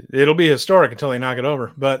 yeah, it'll be historic until they knock it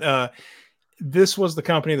over. But this was the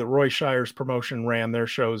company that Roy Shire's promotion ran their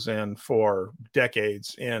shows in for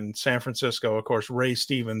decades in San Francisco. Of course, Ray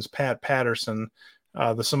Stevens, Pat Patterson,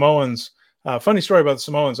 the Samoans. Funny story about the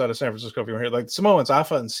Samoans out of San Francisco. If you were here, like the Samoans,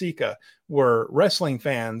 Afa and Sika were wrestling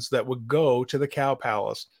fans that would go to the Cow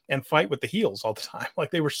Palace and fight with the heels all the time. Like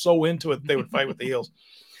they were so into it, they would fight with the heels.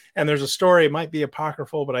 And there's a story, it might be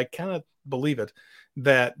apocryphal, but I cannot believe it,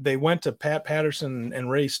 that they went to Pat Patterson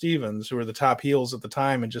and Ray Stevens, who were the top heels at the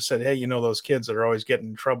time, and just said, hey, those kids that are always getting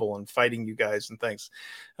in trouble and fighting you guys and things.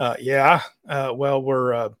 Well,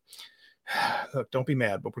 we're look, don't be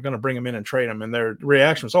mad, but we're going to bring them in and trade them. And their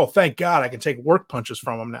reaction was, oh, thank God I can take work punches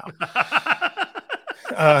from them now.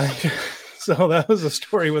 So that was a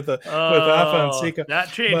story with Afa and Sika. That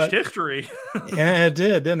changed history. Yeah, it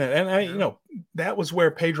did, didn't it? And that was where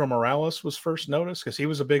Pedro Morales was first noticed because he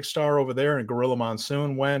was a big star over there, and Gorilla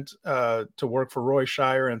Monsoon went to work for Roy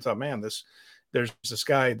Shire and thought, man, there's this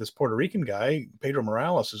guy, this Puerto Rican guy, Pedro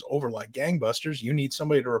Morales, is over like gangbusters. You need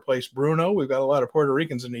somebody to replace Bruno. We've got a lot of Puerto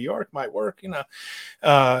Ricans in New York, might work,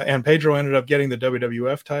 And Pedro ended up getting the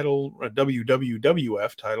WWF title,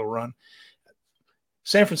 WWF title run.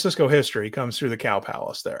 San Francisco history comes through the Cow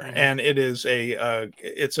Palace there, and it is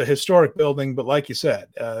it's a historic building. But like you said,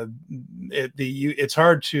 it's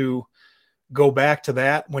hard to go back to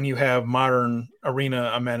that when you have modern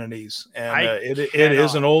arena amenities, and it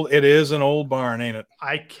is an old barn, ain't it?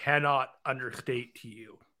 I cannot understate to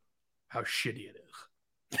you how shitty it is.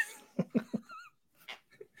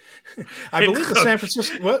 I believe the San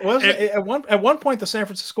Francisco at one point the San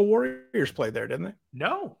Francisco Warriors played there, didn't they?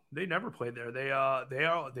 No, they never played there.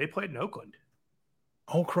 They played in Oakland.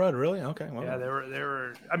 Oh, crud! Really? Okay. Well, Yeah, they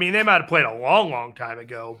were. I mean, they might have played a long time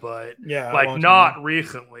ago, but yeah, a like long time. not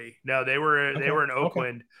recently. No, they were Okay. in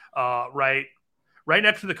Oakland, right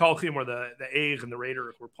next to the Coliseum where the A's and the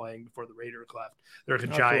Raiders were playing before the Raiders left. There's a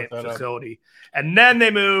I'll have to look giant that up. facility, and then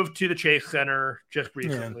they moved to the Chase Center just Yeah.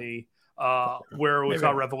 recently, where we Maybe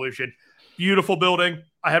saw Revolution. Beautiful building.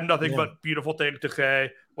 I have nothing Yeah. but beautiful things to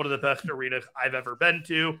say. One of the best arenas I've ever been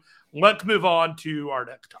to. Let's move on to our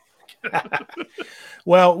next topic.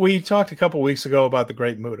 Well, we talked a couple weeks ago about the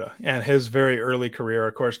great Muta and his very early career.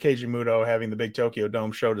 Of course, Keiji Muto having the big Tokyo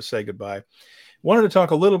Dome show to say goodbye. Wanted to talk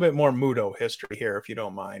a little bit more Muto history here, if you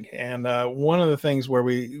don't mind. And one of the things where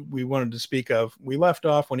we wanted to speak of, we left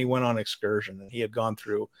off when he went on excursion, and he had gone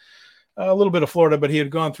through a little bit of Florida, but he had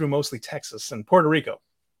gone through mostly Texas and Puerto Rico.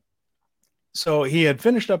 So he had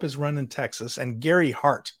finished up his run in Texas, and Gary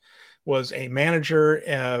Hart was a manager,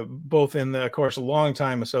 both in the, of course, a long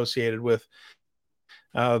time associated with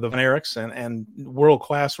the Von Erichs and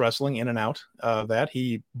world-class wrestling in and out of that.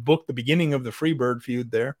 He booked the beginning of the Freebird feud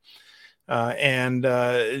there. And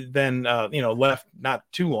then left not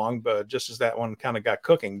too long, but just as that one kind of got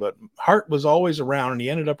cooking. But Hart was always around, and he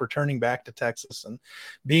ended up returning back to Texas and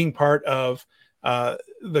being part of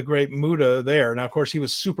the great Muta there. Now, of course, he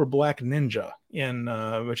was Super Black Ninja in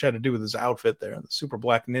which had to do with his outfit there, the Super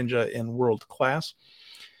Black Ninja in World Class.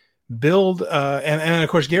 And of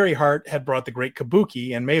course, Gary Hart had brought the Great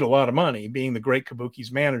Kabuki and made a lot of money being the Great Kabuki's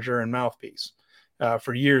manager and mouthpiece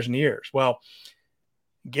for years and years. Well,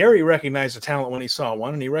 Gary recognized the talent when he saw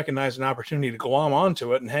one, and he recognized an opportunity to glom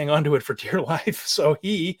onto it and hang onto it for dear life. So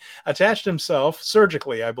he attached himself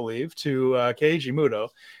surgically, I believe, to Keiji Muto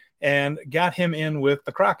and got him in with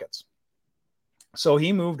the Crockett's. So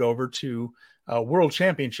he moved over to World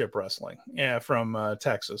Championship Wrestling from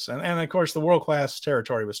Texas. And of course, the world-class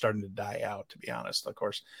territory was starting to die out, to be honest. Of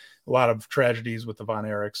course, a lot of tragedies with the Von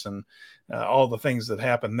Erichs and all the things that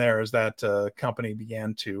happened there as that company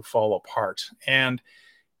began to fall apart. And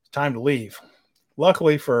time to leave.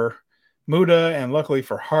 Luckily for Muta and luckily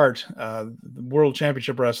for Hart, the World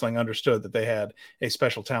Championship Wrestling understood that they had a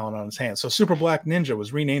special talent on his hands. So Super Black Ninja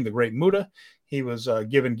was renamed the Great Muta. He was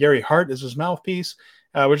given Gary Hart as his mouthpiece,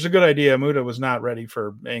 which is a good idea. Muta was not ready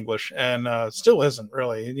for English and still isn't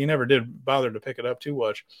really. He never did bother to pick it up too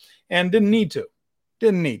much and didn't need to.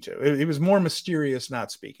 It was more mysterious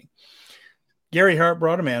not speaking. Gary Hart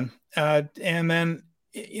brought him in. And then,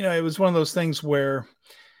 it was one of those things where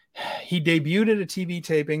he debuted at a TV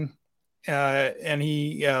taping, and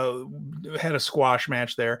he had a squash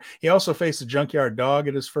match there. He also faced a Junkyard Dog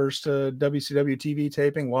at his first WCW TV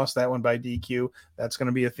taping, lost that one by DQ. That's going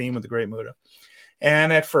to be a theme with the Great Muta.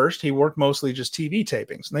 And at first, he worked mostly just TV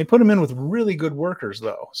tapings. And they put him in with really good workers,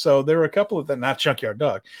 though. So there were a couple of them, not Junkyard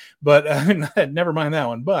Dog, but never mind that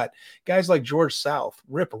one. But guys like George South,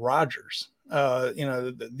 Rip Rogers,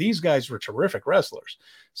 these guys were terrific wrestlers.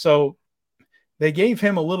 So they gave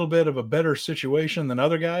him a little bit of a better situation than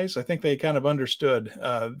other guys. I think they kind of understood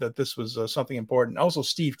that this was something important. Also,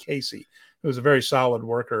 Steve Casey, who was a very solid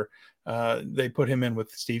worker. They put him in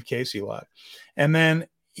with Steve Casey a lot. And then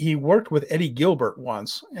he worked with Eddie Gilbert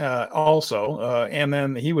once also, and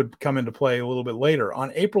then he would come into play a little bit later.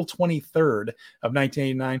 On April 23rd of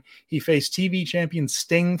 1989, he faced TV champion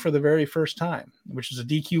Sting for the very first time, which was a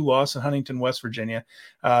DQ loss in Huntington, West Virginia.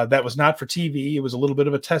 That was not for TV. It was a little bit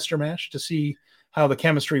of a tester match to see how the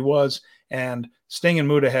chemistry was, and Sting and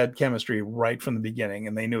Muta had chemistry right from the beginning,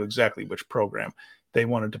 and they knew exactly which program they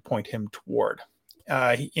wanted to point him toward.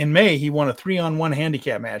 In May, he won a 3-on-1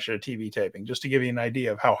 handicap match at a TV taping, just to give you an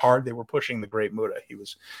idea of how hard they were pushing the Great Muta. He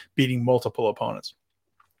was beating multiple opponents.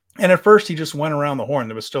 And at first, he just went around the horn.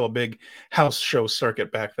 There was still a big house show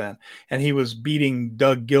circuit back then, and he was beating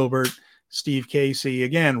Doug Gilbert, Steve Casey,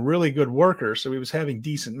 again, really good workers. So he was having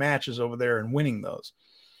decent matches over there and winning those.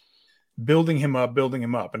 Building him up.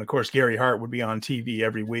 And of course, Gary Hart would be on TV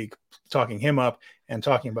every week talking him up and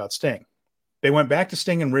talking about Sting. They went back to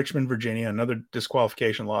Sting in Richmond, Virginia, another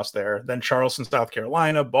disqualification loss there. Then Charleston, South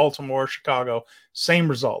Carolina, Baltimore, Chicago, same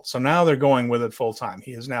result. So now they're going with it full time.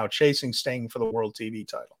 He is now chasing Sting for the World TV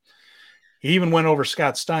title. He even went over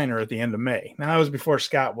Scott Steiner at the end of May. Now, that was before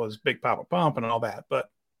Scott was Big Papa Pump and all that,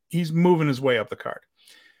 but he's moving his way up the card.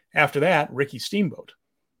 After that, Ricky Steamboat.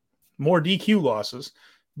 More DQ losses,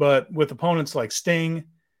 but with opponents like Sting,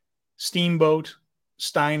 Steamboat,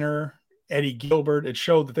 Steiner, Eddie Gilbert, it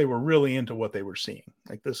showed that they were really into what they were seeing.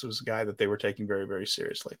 Like, this was a guy that they were taking very, very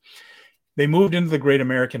seriously. They moved into the Great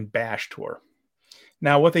American Bash Tour.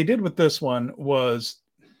 Now, what they did with this one was,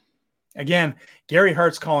 again, Gary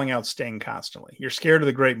Hart's calling out Sting constantly. You're scared of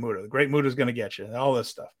the Great Muta. The Great Muta is going to get you, and all this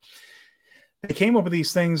stuff. they came up with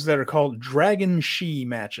these things that are called Dragon Shi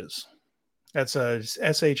matches. That's a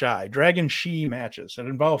SHI, Dragon Shi matches that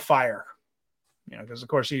involve fire. Because of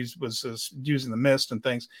course he was using the mist and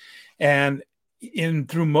things. And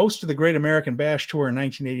through most of the Great American Bash Tour in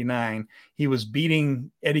 1989, he was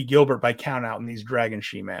beating Eddie Gilbert by count out in these Dragon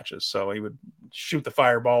Shi matches. So he would shoot the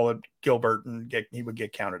fireball at Gilbert and he would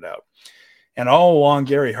get counted out. And all along,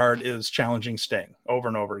 Gary Hart is challenging Sting over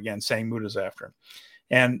and over again, saying Muta's after him.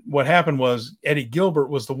 And what happened was Eddie Gilbert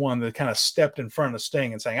was the one that kind of stepped in front of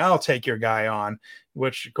Sting and saying, I'll take your guy on,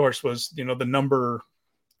 which of course was, the number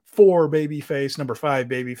 4 babyface, number 5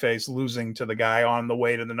 babyface losing to the guy on the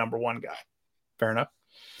way to the number 1 guy. Fair enough.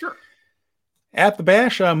 Sure. At the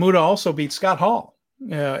Bash, Muta also beat Scott Hall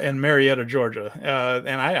in Marietta, Georgia.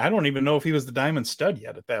 And I don't even know if he was the Diamond Stud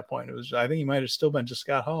yet at that point. I think he might have still been just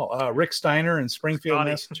Scott Hall. Rick Steiner in Springfield,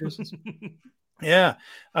 Massachusetts. Yeah.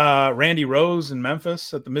 Randy Rose in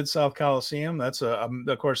Memphis at the Mid-South Coliseum. That's of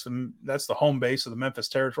course, that's the home base of the Memphis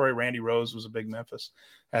territory. Randy Rose was a big Memphis.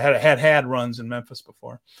 I had runs in Memphis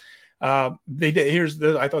before. They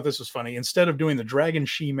did. I thought this was funny. Instead of doing the Dragon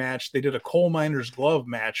Shi match, they did a coal miner's glove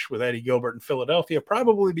match with Eddie Gilbert in Philadelphia,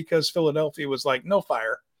 probably because Philadelphia was like, no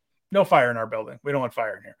fire in our building. We don't want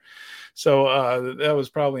fire in here. So that was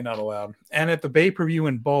probably not allowed. And at the Bay-Per-View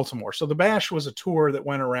in Baltimore. So the Bash was a tour that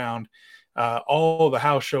went around all the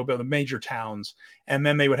house show, the major towns, and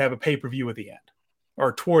then they would have a pay-per-view at the end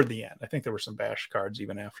or toward the end. I think there were some Bash cards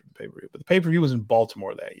even after the pay-per-view, but the pay-per-view was in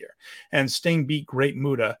Baltimore that year. And Sting beat Great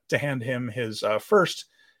Muta to hand him his first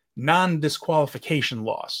non-disqualification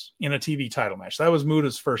loss in a TV title match. That was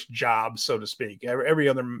Muta's first job, so to speak. Every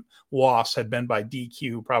other loss had been by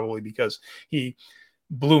DQ, probably because he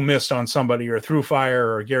blew mist on somebody or threw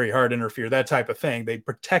fire or Gary Hart interfered, that type of thing. They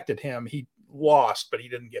protected him. He lost, but he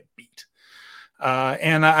didn't get beat.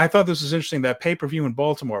 And I thought this was interesting, that pay-per-view in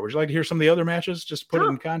Baltimore. Would you like to hear some of the other matches? Just to put it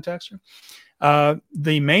in context.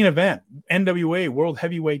 The main event, NWA World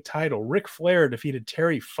Heavyweight title, Ric Flair defeated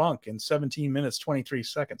Terry Funk in 17 minutes, 23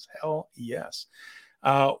 seconds. Hell yes.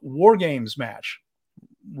 War Games match,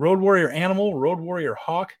 Road Warrior Animal, Road Warrior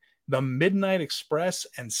Hawk, the Midnight Express,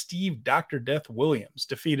 and Steve Dr. Death Williams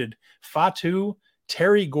defeated Fatu,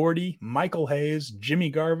 Terry Gordy, Michael Hayes, Jimmy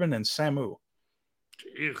Garvin, and Samu.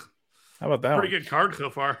 Ew. How about that? Pretty good card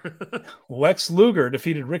so far. Lex Luger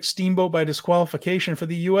defeated Rick Steamboat by disqualification for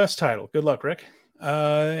the U.S. title. Good luck, Rick.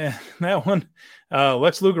 That one,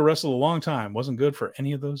 Lex Luger wrestled a long time. Wasn't good for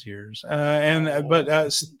any of those years.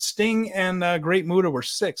 But Sting and Great Muta were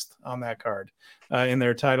 6th on that card in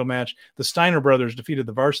their title match. The Steiner brothers defeated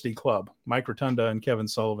the Varsity Club, Mike Rotunda and Kevin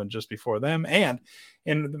Sullivan, just before them. And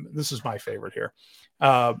this is my favorite here.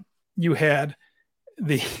 You had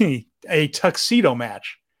a tuxedo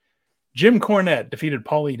match. Jim Cornette defeated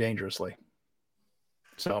Paulie Dangerously.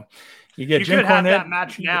 So you get Jim Cornette. Have that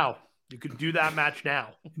match now. You could do that match now.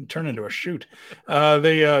 Turn into a shoot.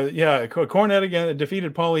 Cornette again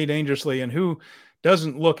defeated Paulie Dangerously, and who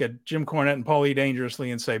doesn't look at Jim Cornette and Paulie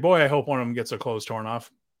Dangerously and say, "Boy, I hope one of them gets their clothes torn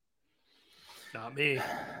off." Not me.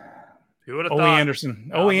 Who would have Ole thought?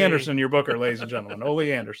 Anderson. Ole Anderson, your booker, ladies and gentlemen. Ole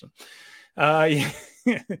Anderson.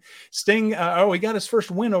 Sting, he got his first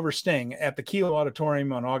win over Sting at the Kiel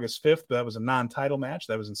Auditorium on August 5th. That was a non-title match.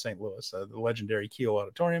 That was in St. Louis, the legendary Kiel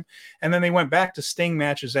Auditorium. And then they went back to Sting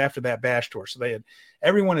matches after that Bash tour. So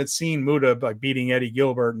everyone had seen Muta like beating Eddie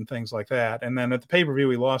Gilbert and things like that. And then at the pay-per-view,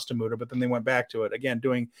 he lost to Muta, but then they went back to it again,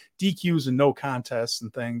 doing DQs and no contests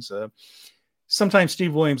and things. Sometimes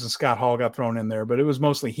Steve Williams and Scott Hall got thrown in there, but it was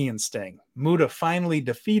mostly he and Sting. Muta finally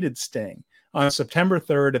defeated Sting on September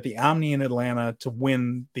 3rd at the Omni in Atlanta to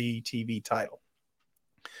win the TV title.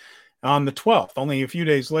 On the 12th, only a few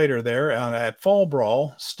days later there, at Fall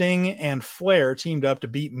Brawl, Sting and Flair teamed up to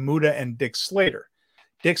beat Muta and Dick Slater.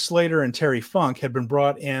 Dick Slater and Terry Funk had been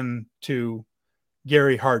brought in to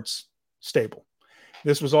Gary Hart's stable.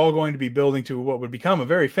 This was all going to be building to what would become a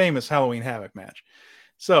very famous Halloween Havoc match.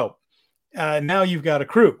 So now you've got a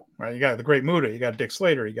crew, right? You got the Great Muta, you got Dick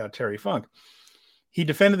Slater, you got Terry Funk. He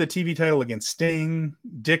defended the TV title against Sting,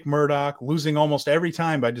 Dick Murdoch, losing almost every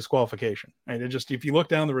time by disqualification. Right? If you look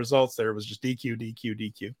down the results there, it was just DQ, DQ,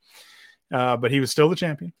 DQ. But he was still the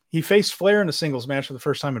champion. He faced Flair in a singles match for the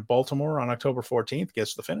first time in Baltimore on October 14th.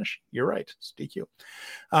 Guess the finish. You're right. It's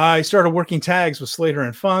DQ. He started working tags with Slater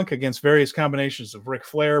and Funk against various combinations of Ric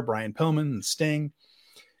Flair, Brian Pillman, and Sting.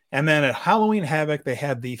 And then at Halloween Havoc, they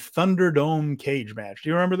had the Thunderdome cage match. Do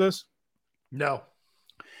you remember this? No.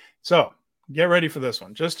 So get ready for this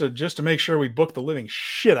one. Just to make sure we book the living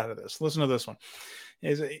shit out of this. Listen to this one.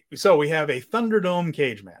 So we have a Thunderdome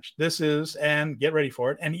cage match. This is, and get ready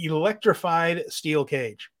for it, an electrified steel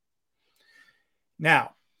cage.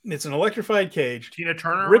 Now, It's an electrified cage. Tina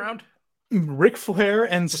Turner around? Ric Flair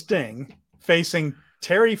and Sting facing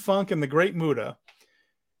Terry Funk and the Great Muta.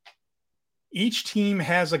 Each team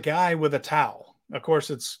has a guy with a towel. Of course,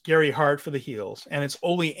 it's Gary Hart for the heels, and it's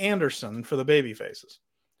Ole Anderson for the baby faces.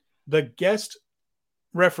 The guest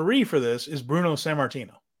referee for this is Bruno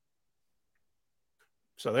Sammartino.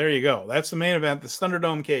 So there you go. That's the main event, the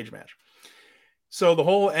Thunderdome cage match. So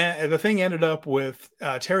the thing ended up with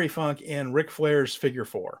Terry Funk and Ric Flair's figure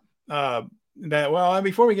four.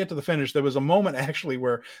 Before we get to the finish, there was a moment actually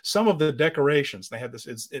where some of the decorations, they had this,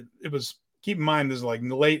 it was, keep in mind, this is like in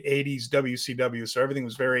the late 80s WCW, so everything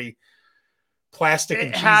was very plastic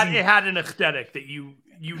and cheesy. It had an aesthetic that you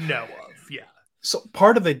know of, yeah. So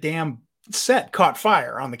part of the damn set caught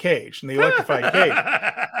fire on the cage, in the electrified cage.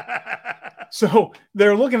 So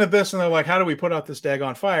they're looking at this and they're like, how do we put out this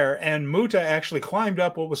daggone fire? And Muta actually climbed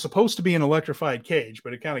up what was supposed to be an electrified cage,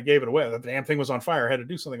 but it kind of gave it away. The damn thing was on fire. Had to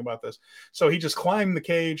do something about this. So he just climbed the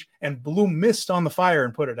cage and blew mist on the fire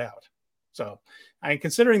and put it out. So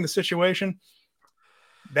considering the situation,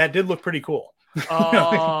 that did look pretty cool.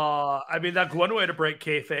 I mean, that's one way to break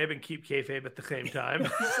kayfabe and keep kayfabe at the same time.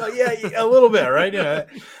 So, yeah, a little bit, right? Yeah.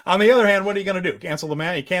 On the other hand, what are you going to do? Cancel the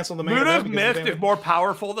match? You cancel the match? Muta's mist is more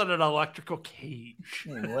powerful than an electrical cage.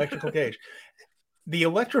 An electrical cage. The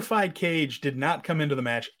electrified cage did not come into the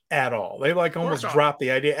match at all. They almost dropped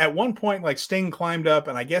the idea. At one point, Sting climbed up,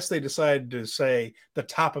 and I guess they decided to say the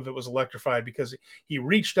top of it was electrified because he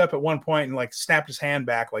reached up at one point and snapped his hand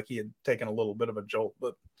back like he had taken a little bit of a jolt,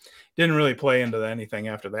 but didn't really play into anything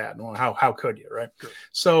after that. How could you, right? Sure.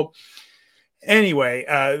 So anyway,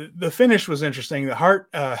 the finish was interesting. The Hart,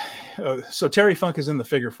 so Terry Funk is in the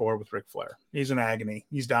figure four with Ric Flair. He's in agony.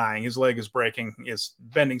 He's dying. His leg is breaking. He's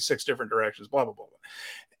bending 6 different directions, blah, blah, blah.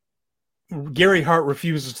 Gary Hart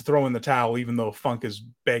refuses to throw in the towel, even though Funk is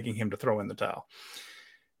begging him to throw in the towel.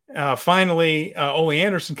 Finally, Ole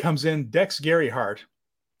Anderson comes in, decks Gary Hart.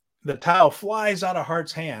 The towel flies out of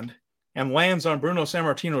Hart's hand and lands on Bruno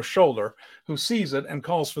Sammartino's shoulder, who sees it and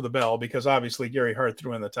calls for the bell because obviously Gary Hart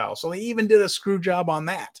threw in the towel. So they even did a screw job on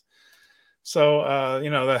that. So, I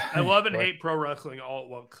love and hate pro wrestling all at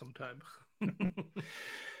once sometimes.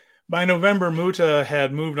 By November, Muta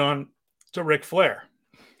had moved on to Ric Flair.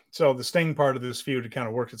 So the Sting part of this feud had kind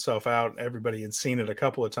of worked itself out. Everybody had seen it a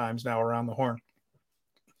couple of times now around the horn.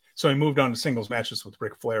 So he moved on to singles matches with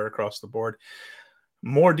Ric Flair across the board.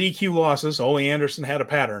 More DQ losses. Ole Anderson had a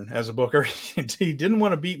pattern as a booker. He didn't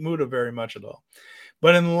want to beat Muta very much at all.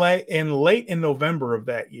 But late in November of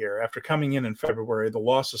that year, after coming in February, the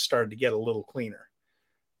losses started to get a little cleaner.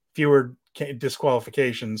 Fewer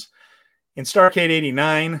disqualifications. In Starrcade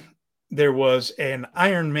 89, there was an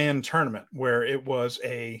Iron Man tournament where it was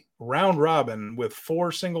a round robin with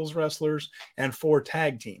 4 singles wrestlers and 4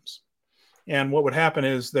 tag teams. And what would happen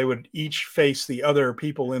is they would each face the other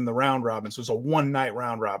people in the round robin. So it was a one-night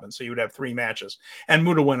round robin. So you would have 3 matches. And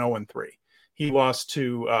Muta went 0-3. He lost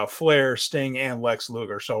to Flair, Sting, and Lex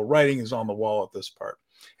Luger. So writing is on the wall at this point.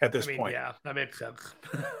 Yeah, that makes sense.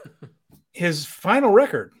 His final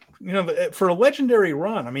record, for a legendary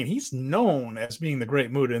run, he's known as being the Great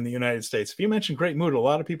Muta in the United States. If you mention Great Muta, a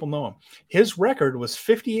lot of people know him. His record was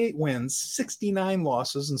 58 wins, 69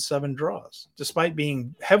 losses, and 7 draws, despite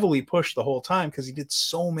being heavily pushed the whole time because he did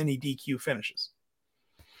so many DQ finishes.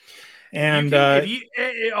 And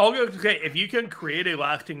if you can create a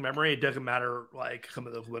lasting memory, it doesn't matter some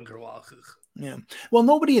of those winter losses. Yeah. Well,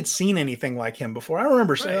 nobody had seen anything like him before. I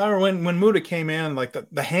remember when Muta came in,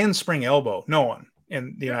 the handspring elbow. No one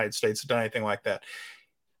in the United States had done anything like that.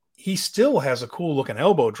 He still has a cool looking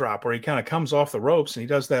elbow drop where he kind of comes off the ropes and he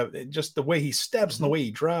does that, just the way he steps and the way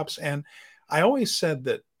he drops. And I always said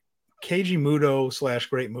that Keiji Muto /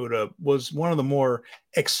 Great Muta was one of the more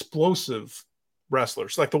explosive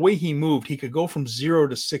wrestlers. The way he moved, he could go from 0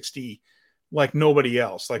 to 60 like nobody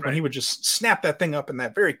else. When he would just snap that thing up in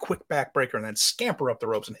that very quick backbreaker and then scamper up the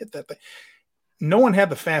ropes and hit that thing. No one had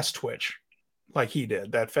the fast twitch like he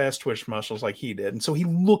did, that fast twitch muscles like he did. And so he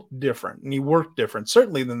looked different and he worked different,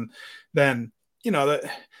 certainly than a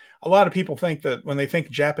lot of people think that when they think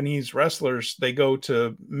Japanese wrestlers, they go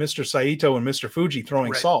to Mr. Saito and Mr. Fuji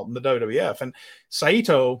throwing salt in the WWF. And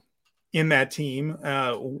Saito in that team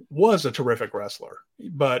was a terrific wrestler,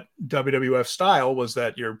 but WWF style was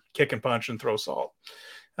that you're kick and punch and throw salt.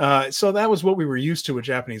 So that was what we were used to with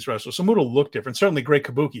Japanese wrestlers. So Muto looked different. Certainly Great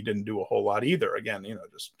Kabuki didn't do a whole lot either. Again,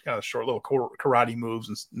 just kind of short little karate moves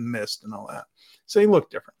and mist and all that. So he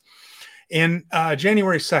looked different. In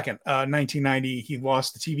January 2nd, 1990, he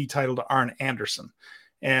lost the TV title to Arn Anderson.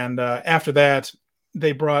 And after that,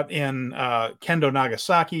 they brought in Kendo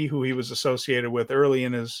Nagasaki, who he was associated with early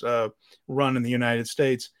in his run in the United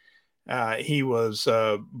States. He was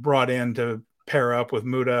brought in to pair up with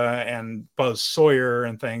Muta and Buzz Sawyer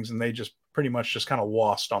and things, and they just pretty much just kind of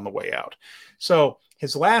lost on the way out. So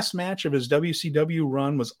his last match of his WCW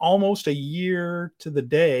run was almost a year to the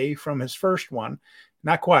day from his first one.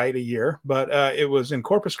 Not quite a year, but it was in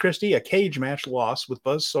Corpus Christi, a cage match loss with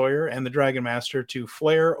Buzz Sawyer and the Dragon Master to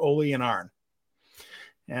Flair, Ole, and Arn.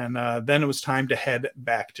 And then it was time to head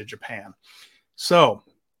back to Japan. So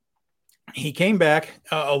he came back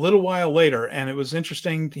a little while later, and it was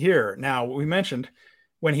interesting to hear. Now, we mentioned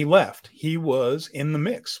when he left, he was in the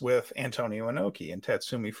mix with Antonio Inoki and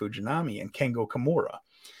Tatsumi Fujinami and Kengo Kimura.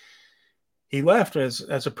 He left as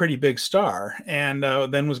a pretty big star, and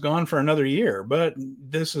then was gone for another year. But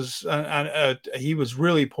this is he was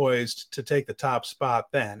really poised to take the top spot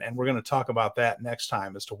then, and we're going to talk about that next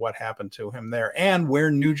time as to what happened to him there and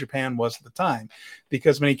where New Japan was at the time.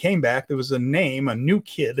 Because when he came back, there was a new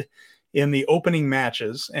kid in the opening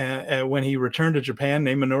matches when he returned to Japan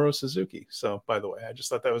named Minoru Suzuki. So, by the way, I just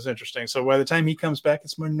thought that was interesting. So by the time he comes back,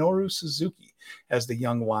 it's Minoru Suzuki as the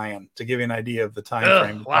young lion, to give you an idea of the time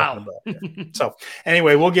frame we're talking about here. So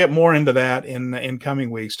anyway, we'll get more into that in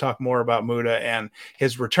coming weeks, talk more about Muta and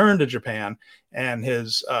his return to Japan and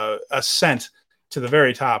his ascent to the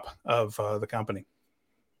very top of the company.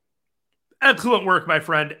 Excellent work, my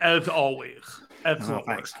friend, as always. Excellent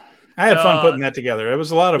work. Thanks. I had fun putting that together. It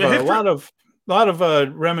was a lot of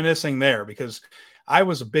reminiscing there, because I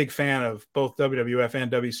was a big fan of both WWF and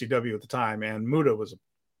WCW at the time, and Muta was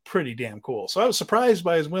pretty damn cool. So I was surprised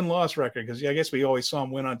by his win-loss record, because I guess we always saw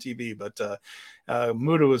him win on TV, but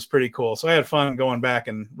Muta was pretty cool. So I had fun going back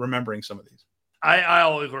and remembering some of these. I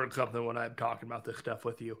always learn something when I'm talking about this stuff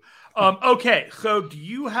with you. Okay, so do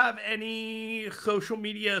you have any social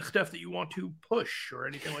media stuff that you want to push or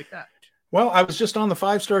anything like that? Well, I was just on the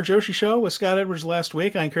 5-Star Joshi show with Scott Edwards last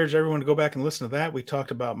week. I encourage everyone to go back and listen to that. We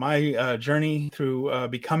talked about my journey through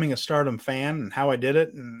becoming a Stardom fan and how I did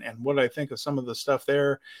it and what I think of some of the stuff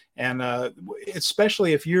there. And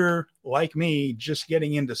especially if you're like me, just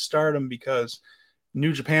getting into Stardom because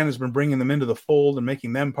New Japan has been bringing them into the fold and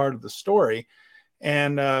making them part of the story.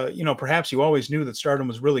 And, perhaps you always knew that Stardom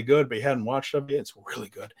was really good, but you hadn't watched it. It's really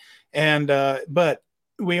good. And, but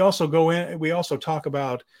we also talk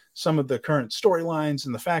about some of the current storylines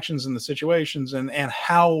and the factions and the situations and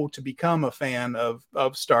how to become a fan of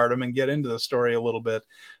Stardom and get into the story a little bit.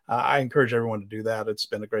 I encourage everyone to do that. It's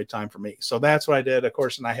been a great time for me. So that's what I did, of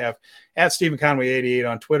course. And I have at Stephen Conway 88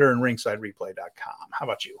 on Twitter and ringsidereplay.com. How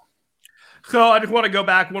about you? So I just want to go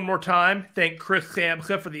back one more time. Thank Chris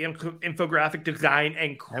Samsa for the infographic design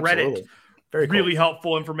and credit. Absolutely. Very cool. Really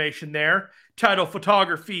helpful information there. Title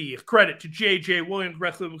photography, credit to JJ Williams,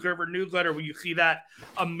 Wrestling Observer newsletter, where you see that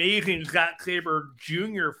amazing Zack Sabre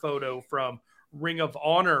Jr. photo from Ring of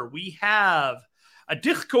Honor. We have a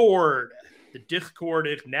Discord. The Discord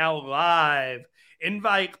is now live.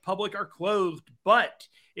 Invites public are closed, but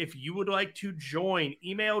if you would like to join,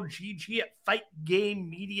 email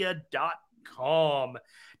gg@fightgamemedia.com.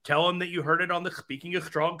 Tell him that you heard it on the Speaking of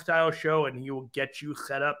Strong Style show, and he will get you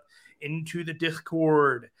set up into the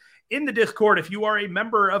Discord. In the Discord, if you are a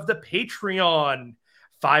member of the Patreon,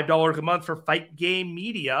 $5 a month for Fight Game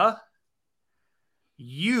Media,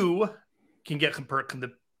 you can get some perks in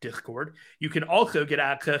the Discord. You can also get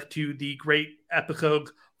access to the great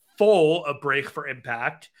episodes full of Brace for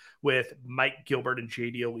Impact with Mike Gilbert and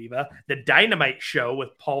JD Oliva, the Dynamite Show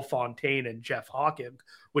with Paul Fontaine and Jeff Hawkins,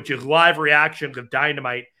 which is live reactions of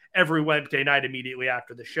Dynamite every Wednesday night immediately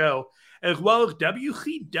after the show, as well as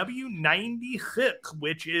WCW 96,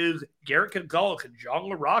 which is Garrett Gonzalez and John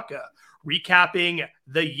LaRocca recapping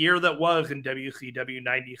the year that was in WCW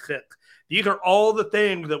 96. These are all the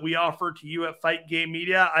things that we offer to you at Fight Game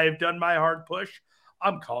Media. I have done my hard push.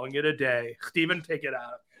 I'm calling it a day. Steven, take it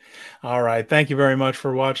out. All right. Thank you very much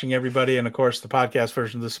for watching, everybody. And of course, the podcast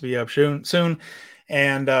version of this will be up soon.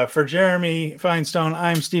 And for Jeremy Finestone,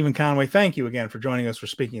 I'm Stephen Conway. Thank you again for joining us for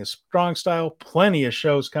Speaking of Strong Style. Plenty of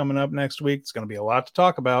shows coming up next week. It's going to be a lot to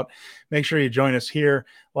talk about. Make sure you join us here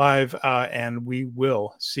live, and we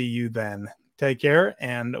will see you then. Take care,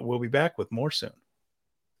 and we'll be back with more soon.